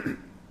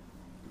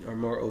are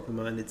more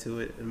open-minded to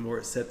it and more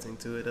accepting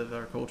to it of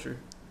our culture.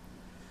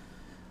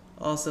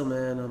 Also,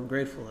 man, I'm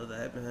grateful of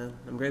that, man.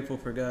 I'm grateful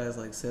for guys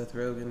like Seth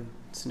Rogen,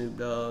 Snoop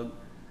Dogg,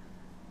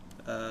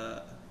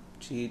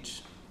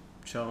 Cheech,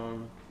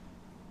 Chong.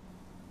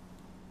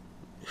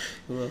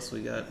 Who else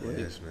we got?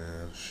 Yes,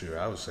 man. Sure,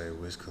 I would say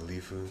Wiz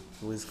Khalifa.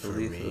 Wiz For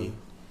Khalifa. me,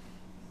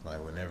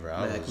 like whenever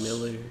I Mac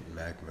Miller.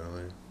 Mac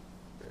Miller.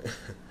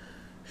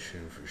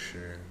 Shoot, for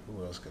sure.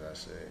 Who else could I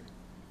say?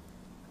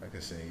 I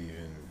could say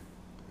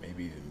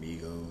maybe the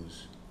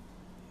Migos.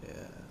 Yeah.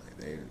 Like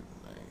they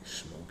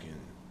smoking,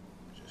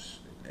 just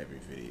in every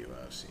video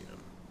I've seen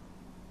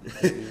them.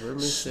 Hey, we're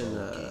missing.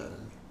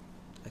 Smoking.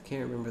 I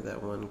can't remember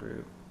that one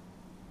group.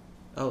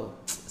 Oh,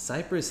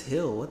 Cypress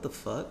Hill. What the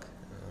fuck?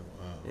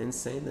 Oh, wow.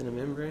 Insane in a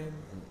Membrane.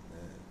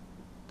 Man,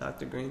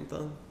 Dr. Green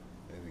Thumb.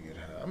 maybe get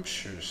high. I'm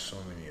sure there's so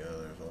many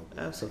other vocals.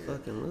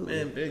 Absolutely.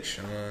 Man, Big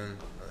Sean.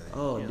 Like,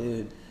 Oh,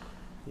 dude.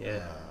 Yeah.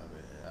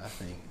 Man, I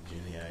think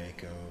Jhené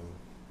Aiko,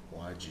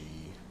 YG.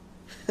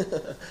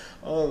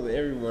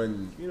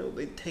 Everyone,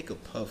 they take a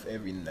puff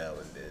every now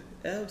and then.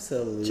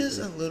 Absolutely. Just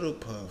a little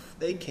puff.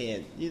 They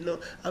can't,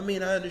 I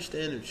mean, I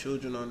understand if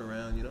children aren't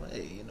around,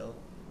 hey,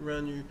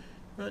 around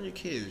your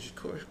kids, of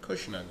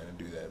course you're not going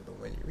to do that. But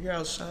when you're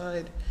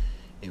outside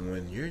and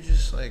when you're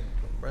just like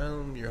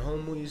around your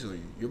homies or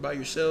you're by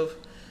yourself,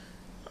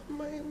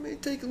 I may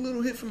take a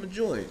little hit from a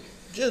joint.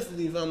 Just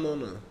if I'm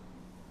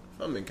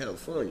in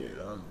California,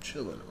 I'm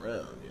chilling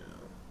around.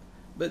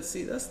 But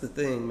see, that's the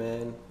thing,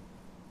 man.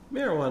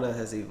 Marijuana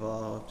has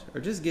evolved,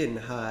 or just getting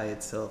high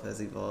itself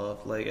has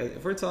evolved. Like,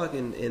 if we're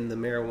talking in the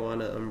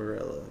marijuana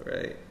umbrella,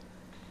 right?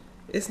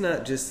 It's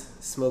not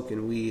just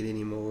smoking weed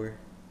anymore.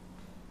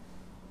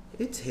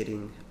 It's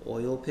hitting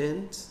oil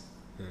pens,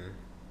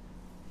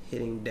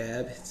 hitting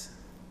dabs.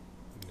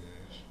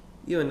 Yes.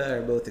 You and I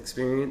are both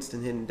experienced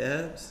in hitting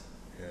dabs.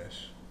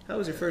 Yes. How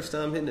was your first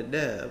time hitting a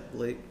dab,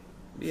 Blake?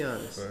 Be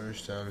honest.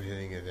 First time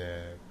hitting a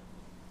dab.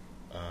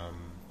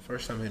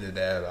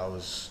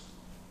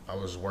 I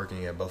was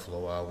working at Buffalo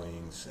Wild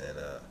Wings, and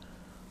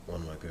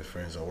one of my good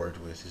friends I worked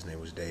with, his name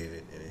was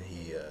David, and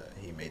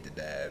he made the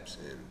dabs,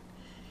 and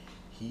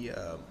he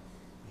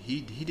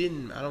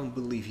didn't. I don't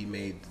believe he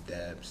made the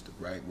dabs the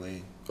right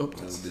way. No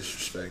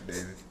disrespect,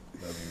 David,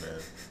 love you,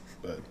 man.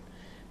 But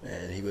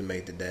man, he would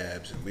make the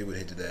dabs, and we would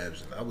hit the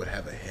dabs, and I would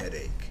have a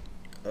headache.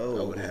 I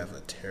would have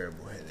a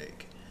terrible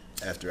headache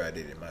after I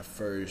did it. My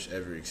first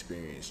ever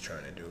experience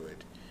trying to do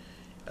it.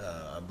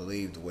 I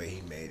believe the way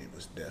he made it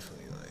was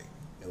definitely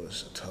it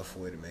was a tough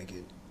way to make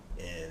it,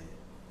 and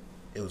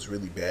it was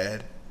really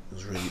bad. It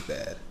was really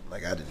bad.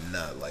 Like, I did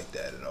not like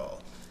that at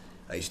all.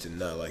 I used to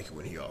not like it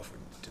when he offered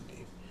it to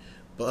me.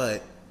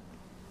 But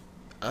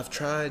I've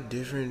tried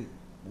different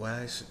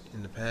wax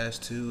in the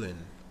past too,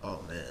 and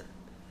oh man,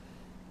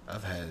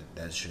 I've had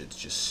that shit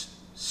just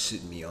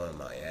sit me on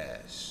my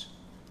ass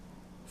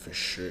for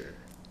sure.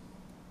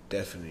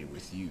 Definitely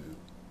with you.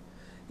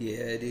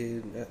 Yeah,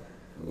 dude.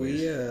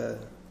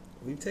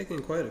 We've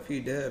taken quite a few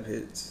dab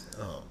hits.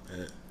 Oh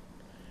man,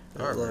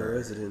 I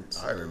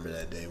residents. I remember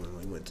that day when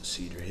we went to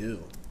Cedar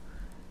Hill.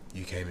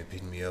 You came and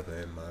picked me up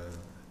at my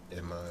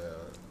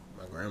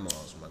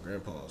grandma's, my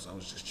grandpa's. I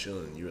was just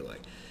chilling. You were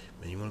like,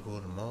 "Man, you want to go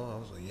to the mall?" I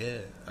was like,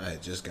 "Yeah." I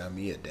had just got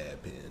me a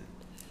dab pen,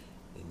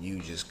 and you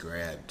just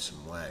grabbed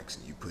some wax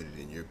and you put it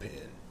in your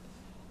pen,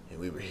 and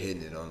we were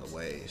hitting it on the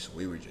way. So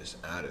we were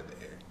just out of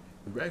there.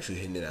 We were actually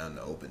hitting it out in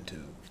the open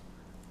too.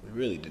 We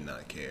really did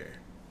not care.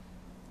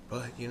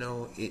 But,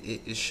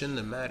 it shouldn't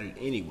have mattered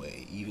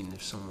anyway, even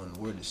if someone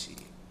were to see.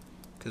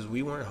 Because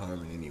we weren't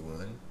harming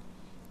anyone,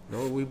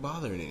 nor were we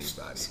bothering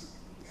anybody.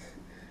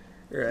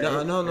 Right,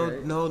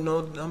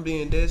 No, I'm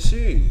being dead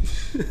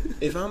serious.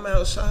 If I'm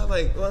outside,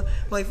 like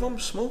if I'm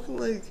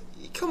smoking,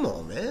 come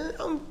on, man.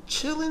 I'm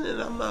chilling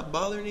and I'm not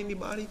bothering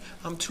anybody.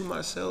 I'm to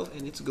myself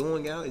and it's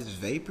going out. It's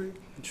vapor.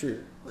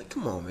 True.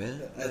 Come on,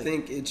 man. I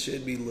think it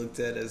should be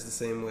looked at as the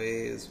same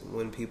way as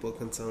when people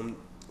consume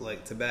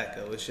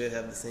tobacco. It should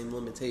have the same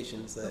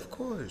limitations that, of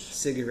course,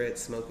 cigarette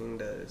smoking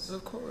does.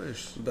 Of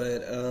course.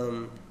 But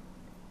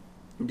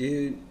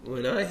dude,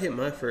 when I hit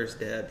my first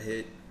dab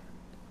hit,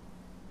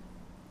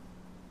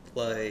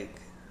 I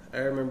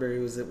remember it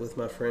was with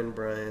my friend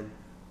Brian,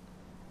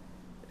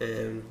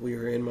 and we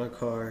were in my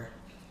car.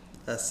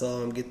 I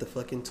saw him get the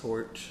fucking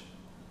torch,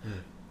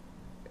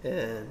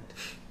 and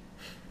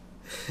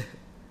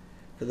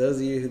for those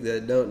of you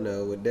that don't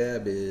know what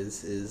dab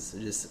is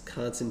just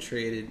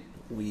concentrated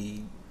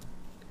weed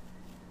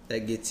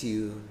that gets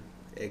you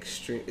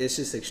extreme. It's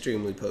just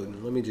extremely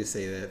potent. Let me just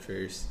say that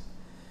first.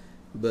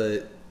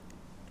 But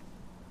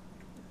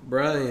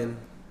Brian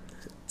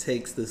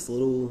takes this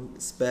little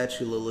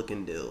spatula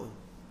looking deal.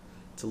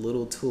 It's a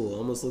little tool,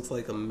 almost looks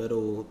like a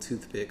metal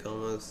toothpick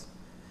almost,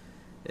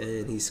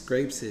 and he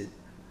scrapes it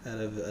out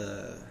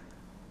of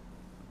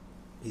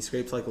he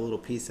scrapes like a little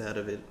piece out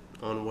of it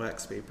on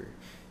wax paper.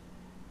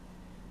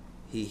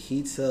 He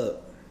heats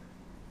up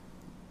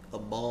a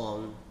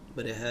bong,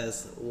 but it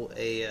has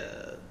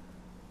a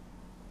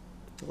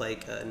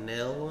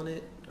nail on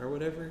it or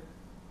whatever.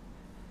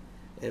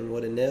 And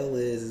what a nail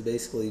is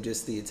basically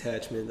just the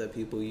attachment that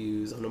people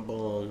use on a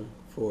bong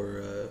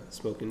for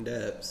smoking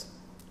dabs,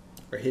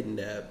 or hidden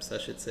dabs, I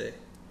should say.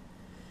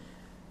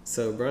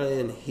 So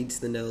Brian heats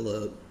the nail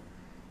up,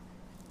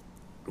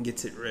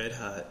 gets it red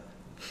hot.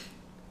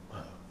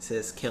 Wow.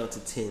 Says count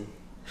to 10.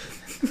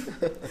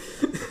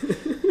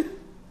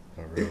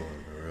 A real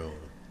one.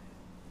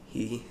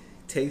 He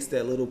takes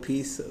that little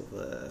piece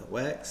of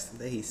wax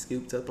that he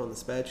scooped up on the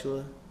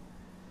spatula,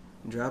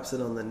 drops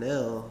it on the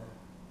nail,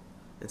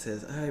 and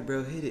says, "All right,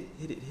 bro, hit it."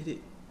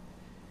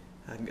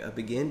 I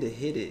begin to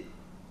hit it,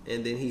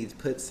 and then he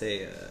puts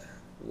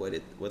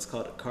what's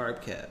called a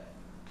carb cap,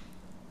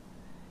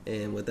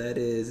 and what that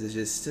is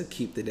just to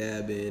keep the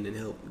dab in and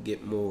help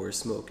get more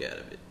smoke out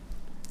of it.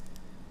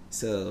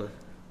 So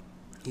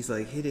he's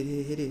like, hit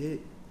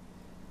it,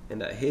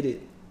 and I hit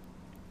it,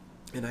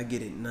 and I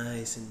get it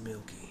nice and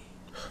milky.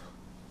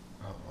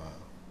 Oh wow!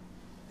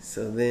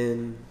 So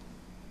then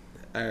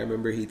I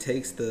remember he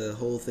takes the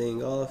whole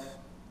thing off.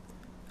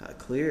 I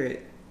clear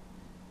it,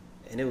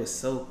 and it was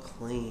so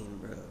clean,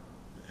 bro.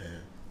 Yeah.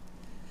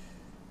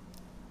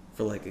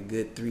 For like a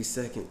good 3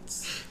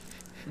 seconds.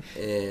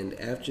 And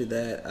after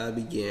that, I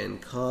began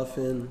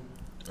coughing.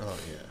 Oh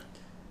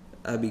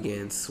yeah. I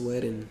began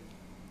sweating.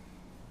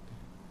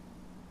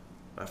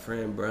 My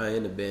friend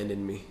Brian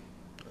abandoned me.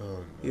 Oh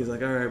no. He was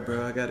like, all right,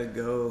 bro, I gotta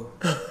go.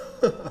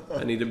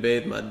 I need to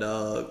bathe my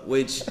dog,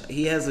 which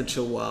he has a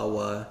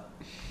Chihuahua.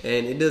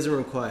 And it doesn't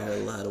require a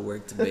lot of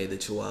work to bathe a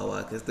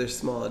Chihuahua because they're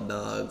small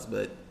dogs.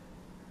 But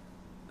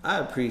I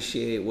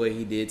appreciate what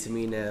he did to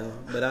me now,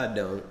 but I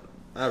don't.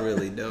 I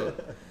really don't.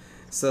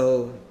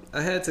 So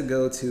I had to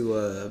go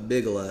to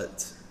Big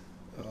Lots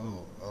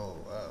Oh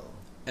wow.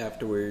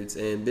 afterwards.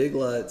 And Big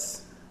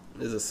Lots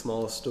is a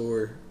small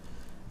store.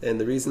 And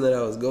the reason that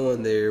I was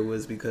going there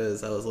was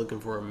because I was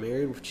looking for a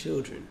Married with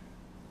Children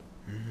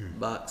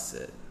box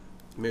set.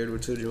 Married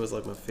with Children was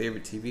like my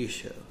favorite TV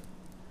show.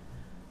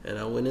 And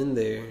I went in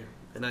there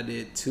and I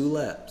did 2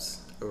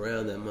 laps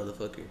around that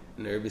motherfucker.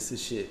 Nervous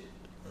as shit.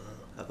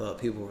 I thought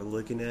people were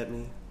looking at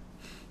me.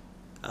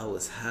 I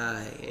was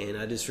high, and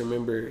I just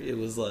remember it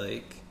was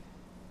like,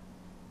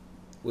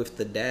 with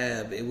the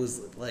dab, it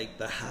was like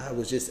the high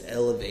was just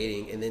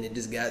elevating, and then it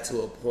just got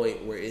to a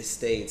point where it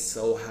stayed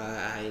so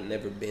high. I ain't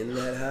never been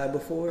that high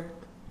before.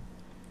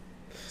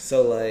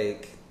 So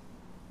like,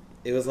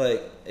 it was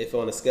like if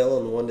on a scale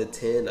of 1 to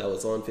 10, I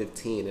was on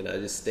 15, and I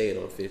just stayed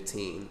on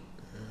 15.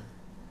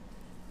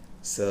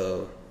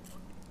 So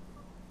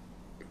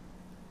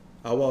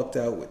I walked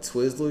out with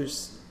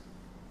Twizzlers,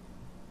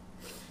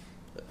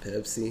 a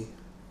Pepsi,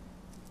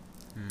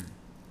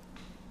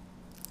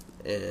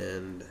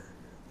 and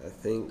I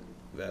think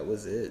that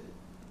was it.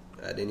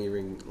 I didn't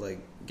even like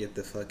get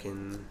the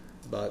fucking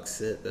box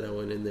set that I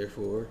went in there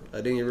for. I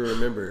didn't even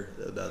remember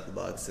about the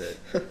box set.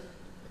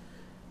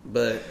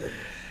 But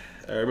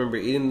I remember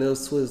eating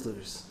those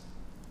Twizzlers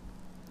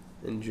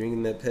and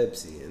drinking that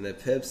Pepsi. And that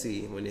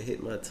Pepsi, when it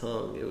hit my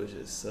tongue, it was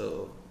just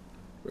so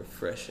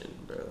refreshing,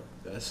 bro.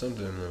 That's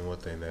something, and one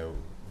thing that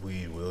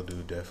we will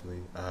do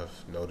definitely,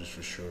 I've noticed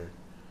for sure,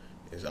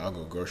 is I'll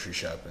go grocery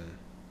shopping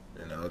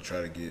and I'll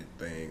try to get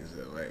things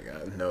that like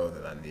I know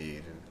that I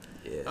need, and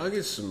Yeah. I'll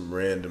get some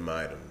random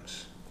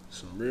items,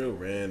 some real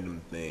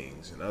random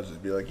things, and I'll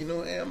just be like, you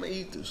know, hey, I'm gonna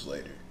eat this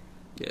later.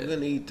 Yeah. I'm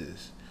gonna eat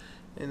this,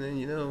 and then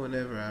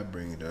whenever I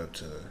bring it up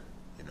to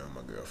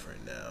my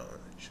girlfriend now,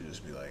 she'll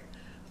just be like,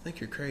 I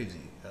think you're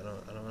crazy. I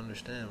don't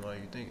understand why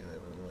you're thinking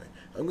that. But I'm like,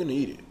 I'm gonna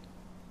eat it,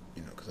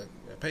 because I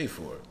pay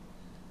for it.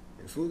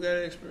 And food got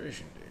an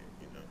expiration date,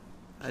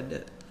 I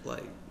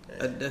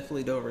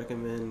definitely don't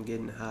recommend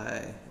getting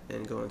high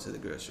and going to the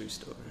grocery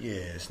store. Yeah,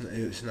 it's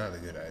not a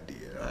good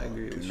idea at all. I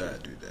agree with you. Do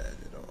not do that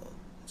at all.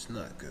 It's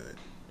not good.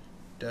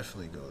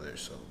 Definitely go there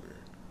sober.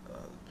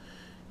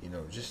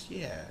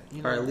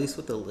 Or at least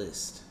with a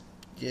list.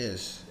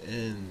 Yes,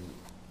 and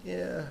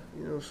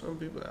some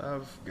people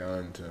I've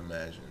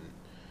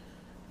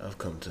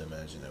come to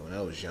imagine that when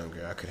I was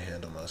younger, I could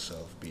handle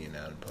myself being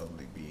out in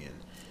public, being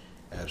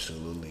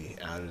absolutely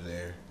out of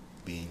there,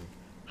 being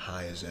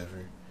high as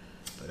ever.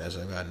 But as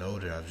I've gotten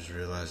older, I've just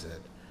realized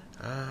that,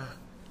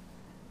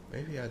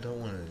 maybe I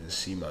don't want to just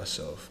see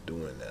myself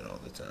doing that all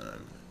the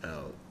time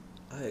out.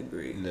 I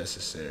agree.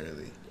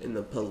 Necessarily. In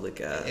the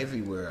public eye.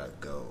 Everywhere I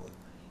go.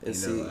 And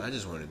I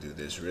just want to do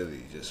this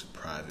really just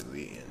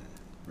privately and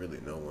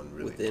really no one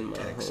really within my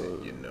detects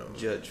home, it,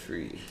 judge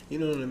free. You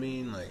know what I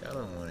mean? Like, I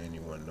don't want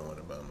anyone knowing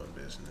about my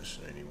business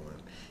or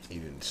anyone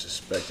even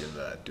suspecting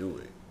that I do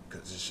it,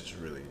 because it's just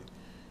really,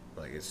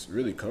 like, it's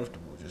really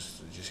comfortable just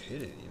to just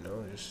hit it,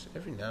 just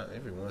every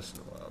once in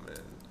a while,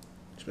 man.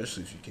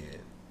 Especially if you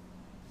can.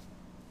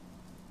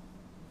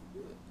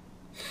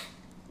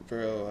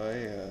 Bro,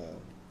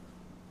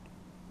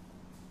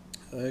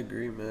 I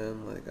agree,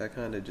 man. Like, I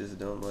kind of just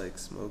don't like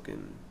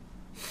smoking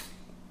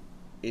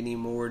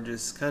anymore,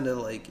 just kind of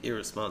like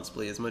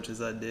irresponsibly as much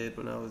as I did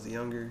when I was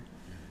younger.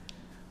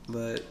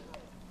 But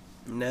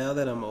now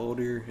that I'm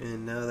older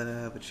and now that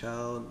I have a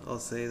child, I'll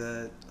say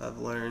that I've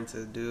learned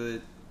to do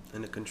it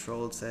in a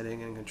controlled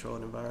setting and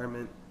controlled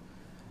environment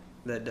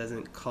that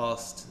doesn't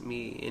cost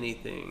me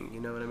anything. You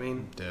know what I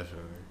mean?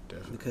 Definitely.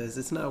 Because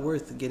it's not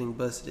worth getting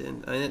busted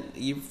in.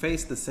 You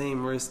face the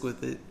same risk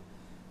with it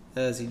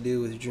as you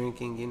do with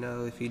drinking.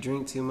 If you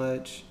drink too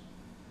much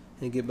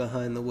and get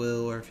behind the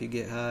wheel, or if you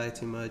get high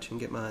too much and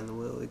get behind the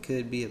wheel, it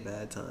could be a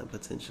bad time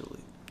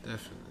potentially.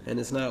 Definitely. And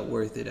it's not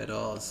worth it at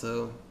all.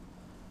 So,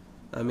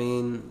 I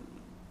mean,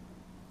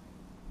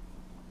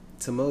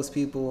 to most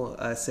people,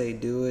 I say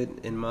do it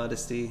in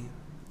modesty.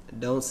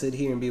 Don't sit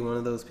here and be one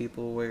of those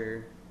people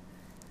where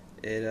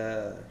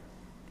the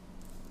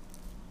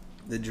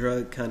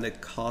drug kind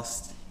of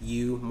costs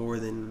you more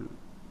than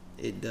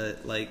it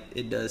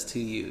does to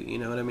you. You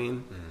know what I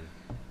mean?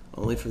 Mm-hmm.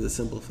 Only for the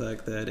simple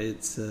fact that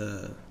it's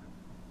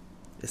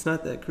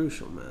not that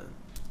crucial, man.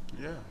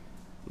 Yeah.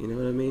 You know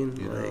what I mean?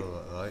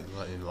 Like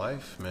in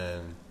life,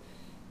 man.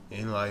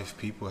 In life,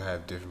 people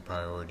have different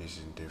priorities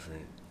and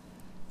different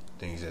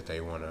things that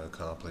they want to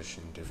accomplish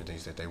and different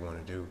things that they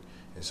want to do.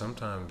 And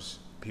sometimes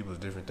people's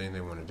different thing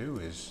they want to do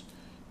is,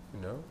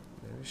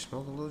 maybe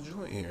smoke a little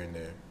joint here and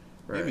there.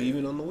 Right. Maybe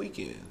even on the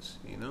weekends.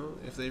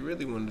 If they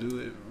really want to do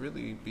it,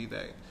 really be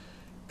that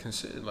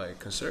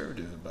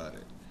conservative about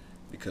it.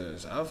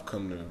 Because I've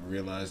come to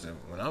realize that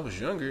when I was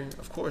younger,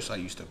 of course I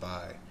used to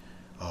buy.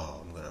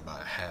 Oh, I'm gonna buy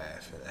a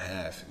half, and a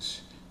half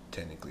is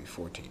technically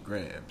 14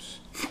 grams.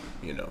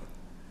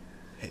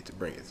 Hate to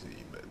bring it to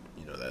you, but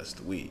that's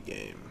the weed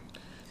game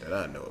that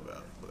I know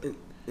about. But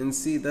And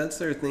see, that's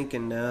their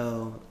thinking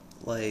now,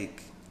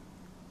 like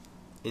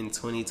in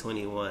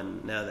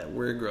 2021, now that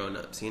we're grown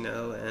ups,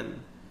 and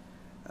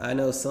I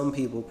know some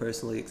people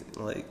personally,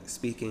 like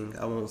speaking,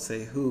 I won't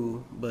say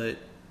who, but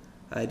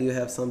I do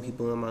have some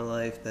people in my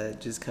life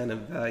that just kind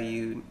of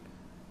valued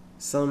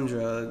some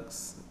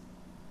drugs,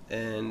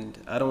 and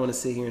I don't want to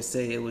sit here and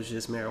say it was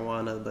just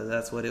marijuana, but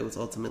that's what it was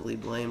ultimately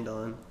blamed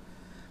on.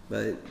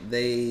 But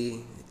they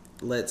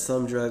let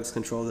some drugs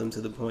control them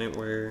to the point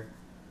where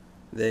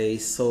they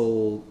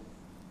stole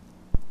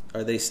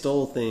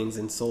things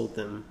and sold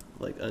them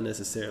like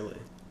unnecessarily.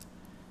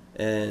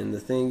 And the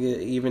thing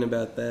even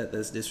about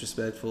that's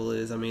disrespectful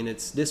is,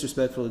 it's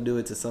disrespectful to do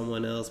it to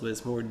someone else, but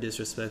it's more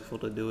disrespectful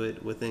to do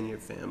it within your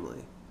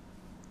family.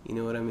 You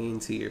know what I mean?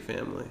 To your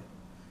family.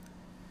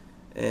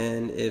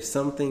 And if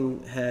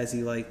something has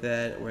you like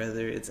that,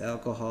 whether it's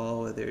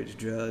alcohol, whether it's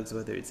drugs,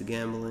 whether it's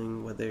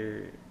gambling,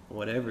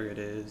 whatever it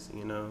is,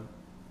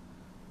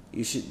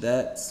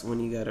 that's when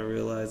you got to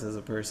realize as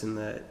a person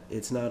that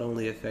it's not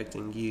only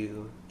affecting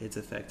you, it's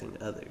affecting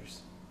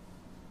others.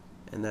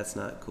 And that's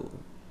not cool.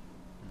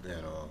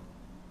 At all,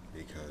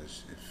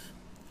 because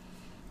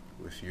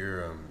if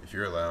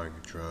you're allowing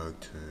a drug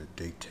to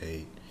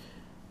dictate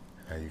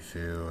how you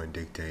feel and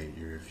dictate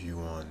your view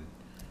on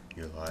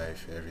your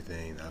life,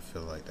 everything, I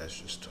feel like that's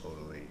just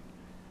totally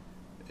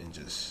and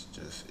it's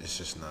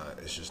just not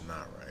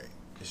right.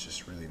 It's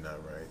just really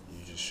not right.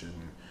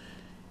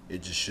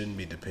 It just shouldn't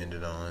be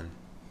depended on.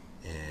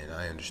 And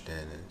I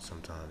understand that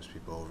sometimes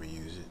people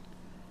overuse it,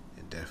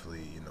 and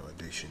definitely,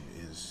 addiction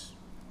is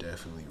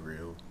definitely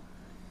real.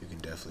 You can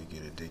definitely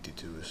get addicted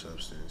to a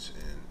substance,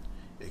 and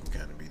it can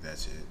kind of be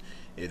that's it.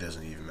 It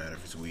doesn't even matter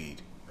if it's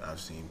weed. I've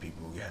seen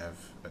people have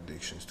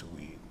addictions to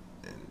weed,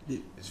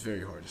 and it's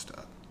very hard to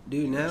stop.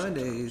 Dude,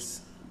 nowadays,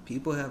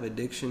 people have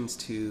addictions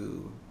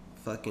to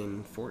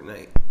fucking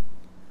Fortnite.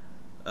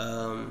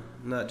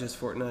 Not just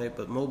Fortnite,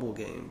 but mobile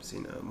games.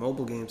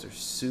 Mobile games are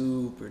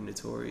super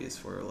notorious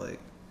for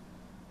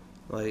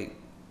like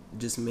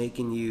just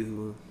making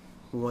you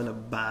want to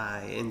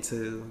buy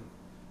into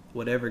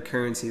whatever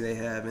currency they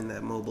have in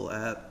that mobile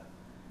app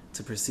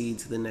to proceed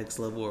to the next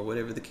level, or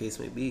whatever the case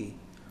may be.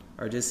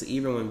 Or just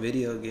even when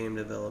video game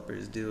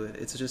developers do it,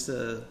 it's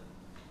a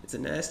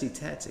nasty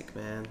tactic,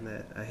 man,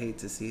 that I hate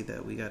to see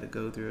that we got to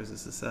go through as a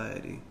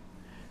society.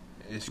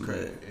 It's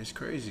crazy. It's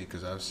crazy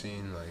because I've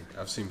seen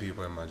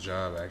people in my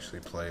job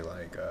actually play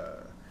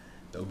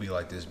there'll be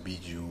like this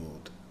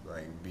Bejeweled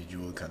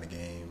kind of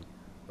game,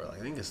 or I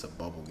think it's a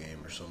bubble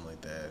game or something like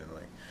that, and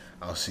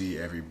I'll see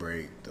every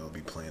break they'll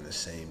be playing the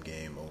same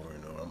game over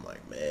and over. I'm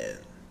like, man,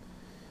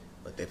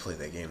 they play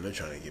that game, they're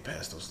trying to get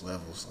past those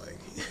levels.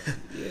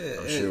 Yeah,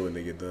 I'm sure when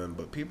they get done,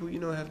 but people,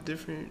 have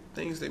different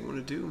things they want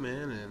to do,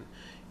 man, and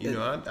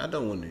I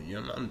don't want to.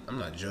 I'm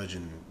not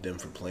judging them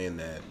for playing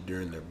that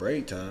during their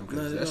break time,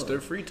 because that's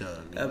their free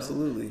time.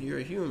 Absolutely, you're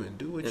a human.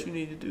 Do what you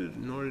need to do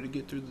in order to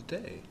get through the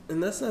day.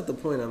 And that's not the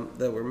point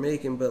that we're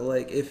making. But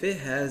if it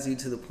has you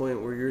to the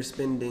point where you're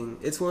spending,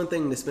 it's one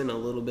thing to spend a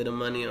little bit of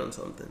money on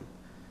something,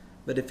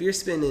 but if you're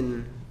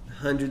spending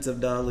hundreds of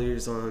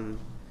dollars on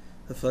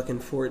a fucking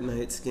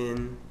Fortnite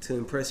skin to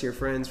impress your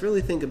friends,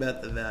 really think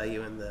about the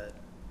value in that.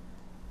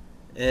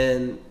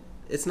 And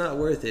it's not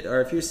worth it. Or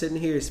if you're sitting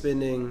here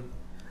spending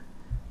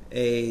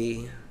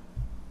 $500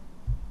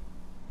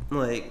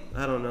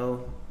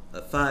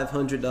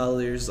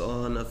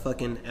 on a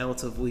fucking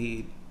ounce of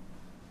weed,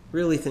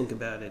 really think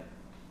about it.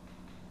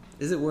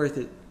 Is it worth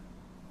it?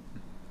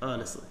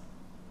 Honestly.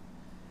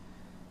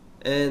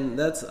 And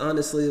that's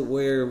honestly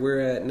where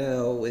we're at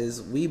now,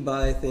 is we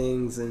buy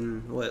things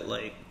in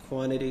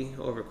quantity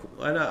over,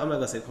 I'm not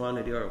going to say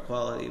quantity over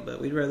quality,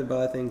 but we'd rather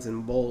buy things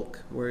in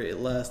bulk where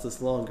it lasts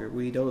us longer.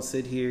 We don't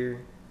sit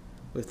here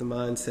with the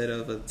mindset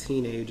of a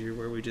teenager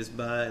where we just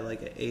buy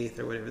an eighth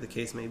or whatever the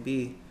case may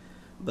be.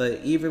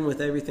 But even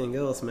with everything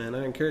else, man,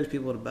 I encourage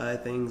people to buy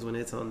things when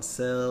it's on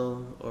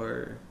sale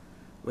or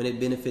when it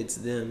benefits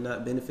them,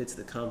 not benefits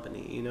the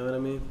company. You know what I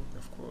mean?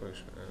 Of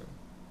course, man.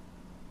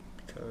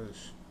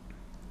 Because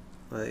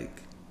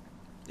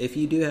if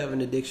you do have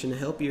an addiction,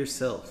 help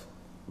yourself.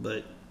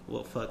 But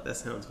well, fuck, that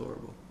sounds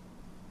horrible.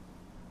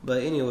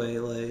 But anyway,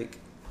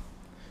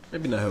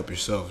 maybe not help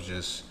yourself,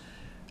 just,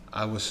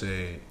 I would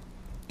say,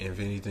 if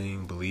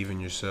anything, believe in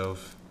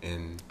yourself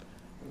and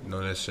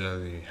don't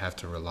necessarily have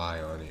to rely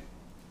on it.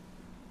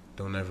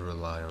 Don't ever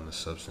rely on the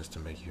substance to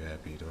make you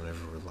happy. Don't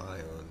ever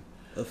rely on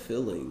a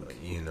feeling,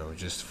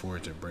 just for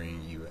it to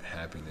bring you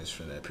happiness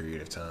for that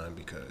period of time,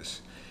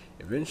 because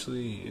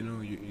eventually,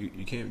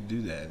 you can't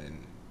do that, and,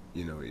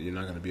 you're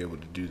not going to be able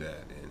to do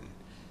that, and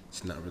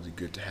it's not really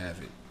good to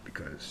have it,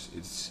 because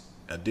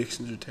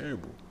addictions are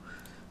terrible.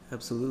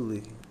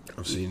 Absolutely.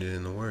 I've seen it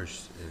in the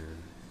worst, and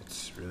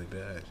It's really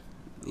bad.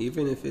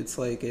 Even if it's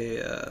like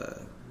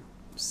a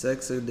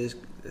sex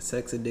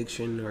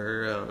addiction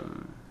or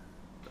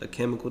a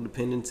chemical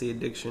dependency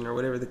addiction or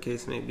whatever the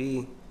case may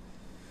be,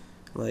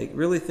 like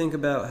really think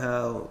about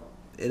how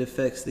it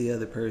affects the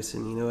other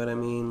person. You know what I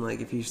mean?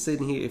 Like if you're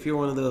sitting here, if you're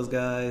one of those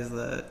guys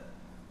that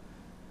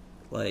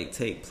like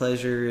take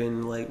pleasure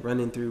in like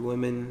running through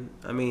women,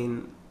 I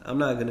mean, I'm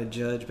not gonna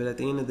judge, but at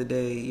the end of the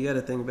day, you got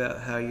to think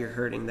about how you're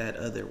hurting that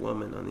other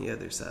woman on the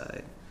other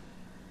side,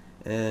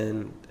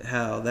 and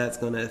how that's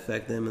going to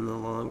affect them in the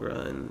long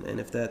run, and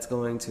if that's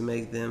going to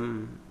make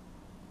them.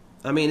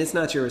 I mean, it's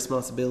not your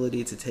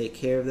responsibility to take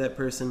care of that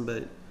person,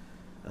 but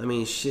I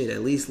mean, shit,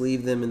 at least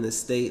leave them in the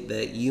state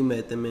that you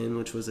met them in,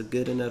 which was a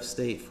good enough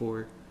state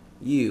for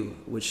you,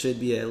 which should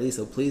be at least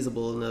a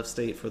pleasable enough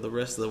state for the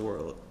rest of the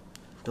world.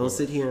 Don't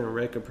sit here and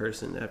wreck a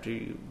person after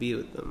you be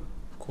with them.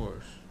 Of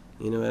course.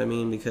 You know what I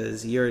mean?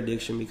 Because your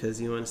addiction, because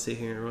you want to sit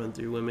here and run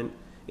through women.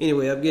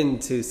 Anyway, I'm getting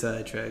too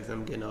sidetracked.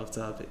 I'm getting off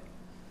topic.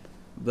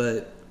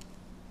 But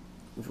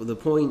the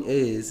point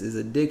is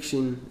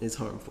addiction is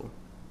harmful.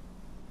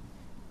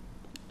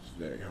 It's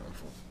very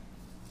harmful.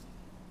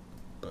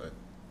 But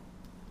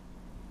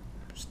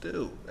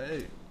still,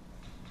 hey.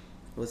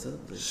 What's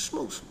up, dude?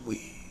 Smoke some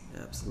weed.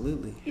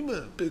 Absolutely. You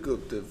better pick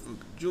up that fucking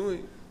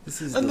joint.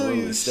 This is the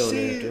Lonely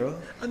Stoner, after all.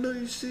 I know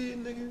you see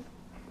it, nigga.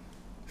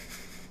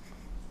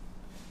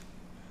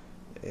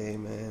 Hey,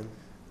 man.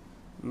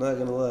 I'm not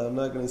gonna lie. I'm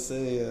not gonna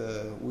say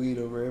weed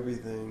over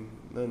everything.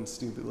 Nothing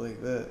stupid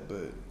like that,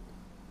 but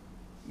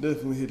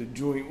definitely hit a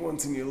joint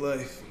once in your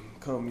life and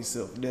calm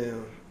yourself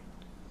down.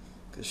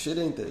 Cause shit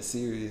ain't that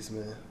serious,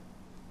 man.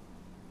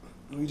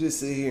 We just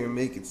sit here and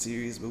make it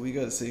serious, but we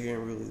gotta sit here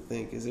and really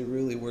think, is it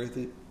really worth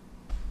it?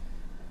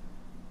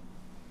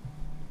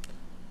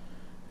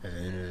 At the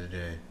end of the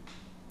day,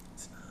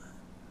 It's not.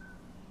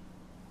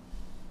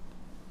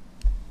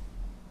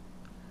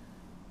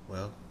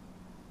 well,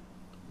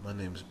 my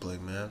name is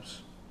Blake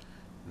Maps.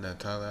 Now,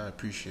 Tyler, I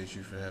appreciate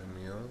you for having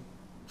me on.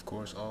 Of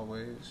course,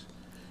 always.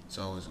 It's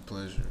always a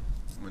pleasure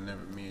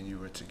whenever me and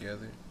you are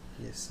together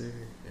Yes, sir.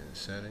 in a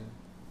setting.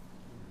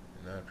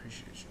 And I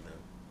appreciate you,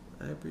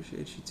 man. I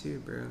appreciate you too,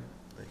 bro.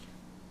 Thank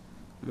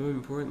you. More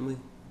importantly,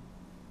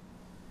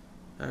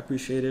 I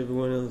appreciate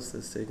everyone else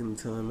that's taking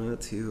the time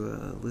out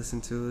to listen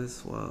to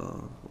us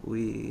while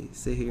we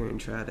sit here and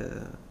try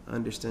to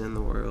understand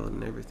the world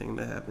and everything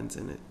that happens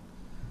in it.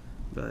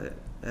 But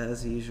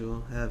as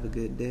usual, have a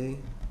good day.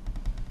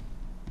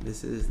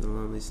 This is the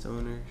Lonely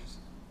Stoner,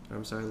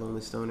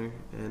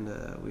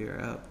 and we are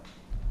out.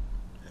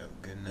 Have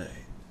a good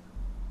night.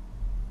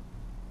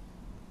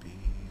 Be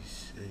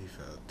safe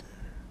out there.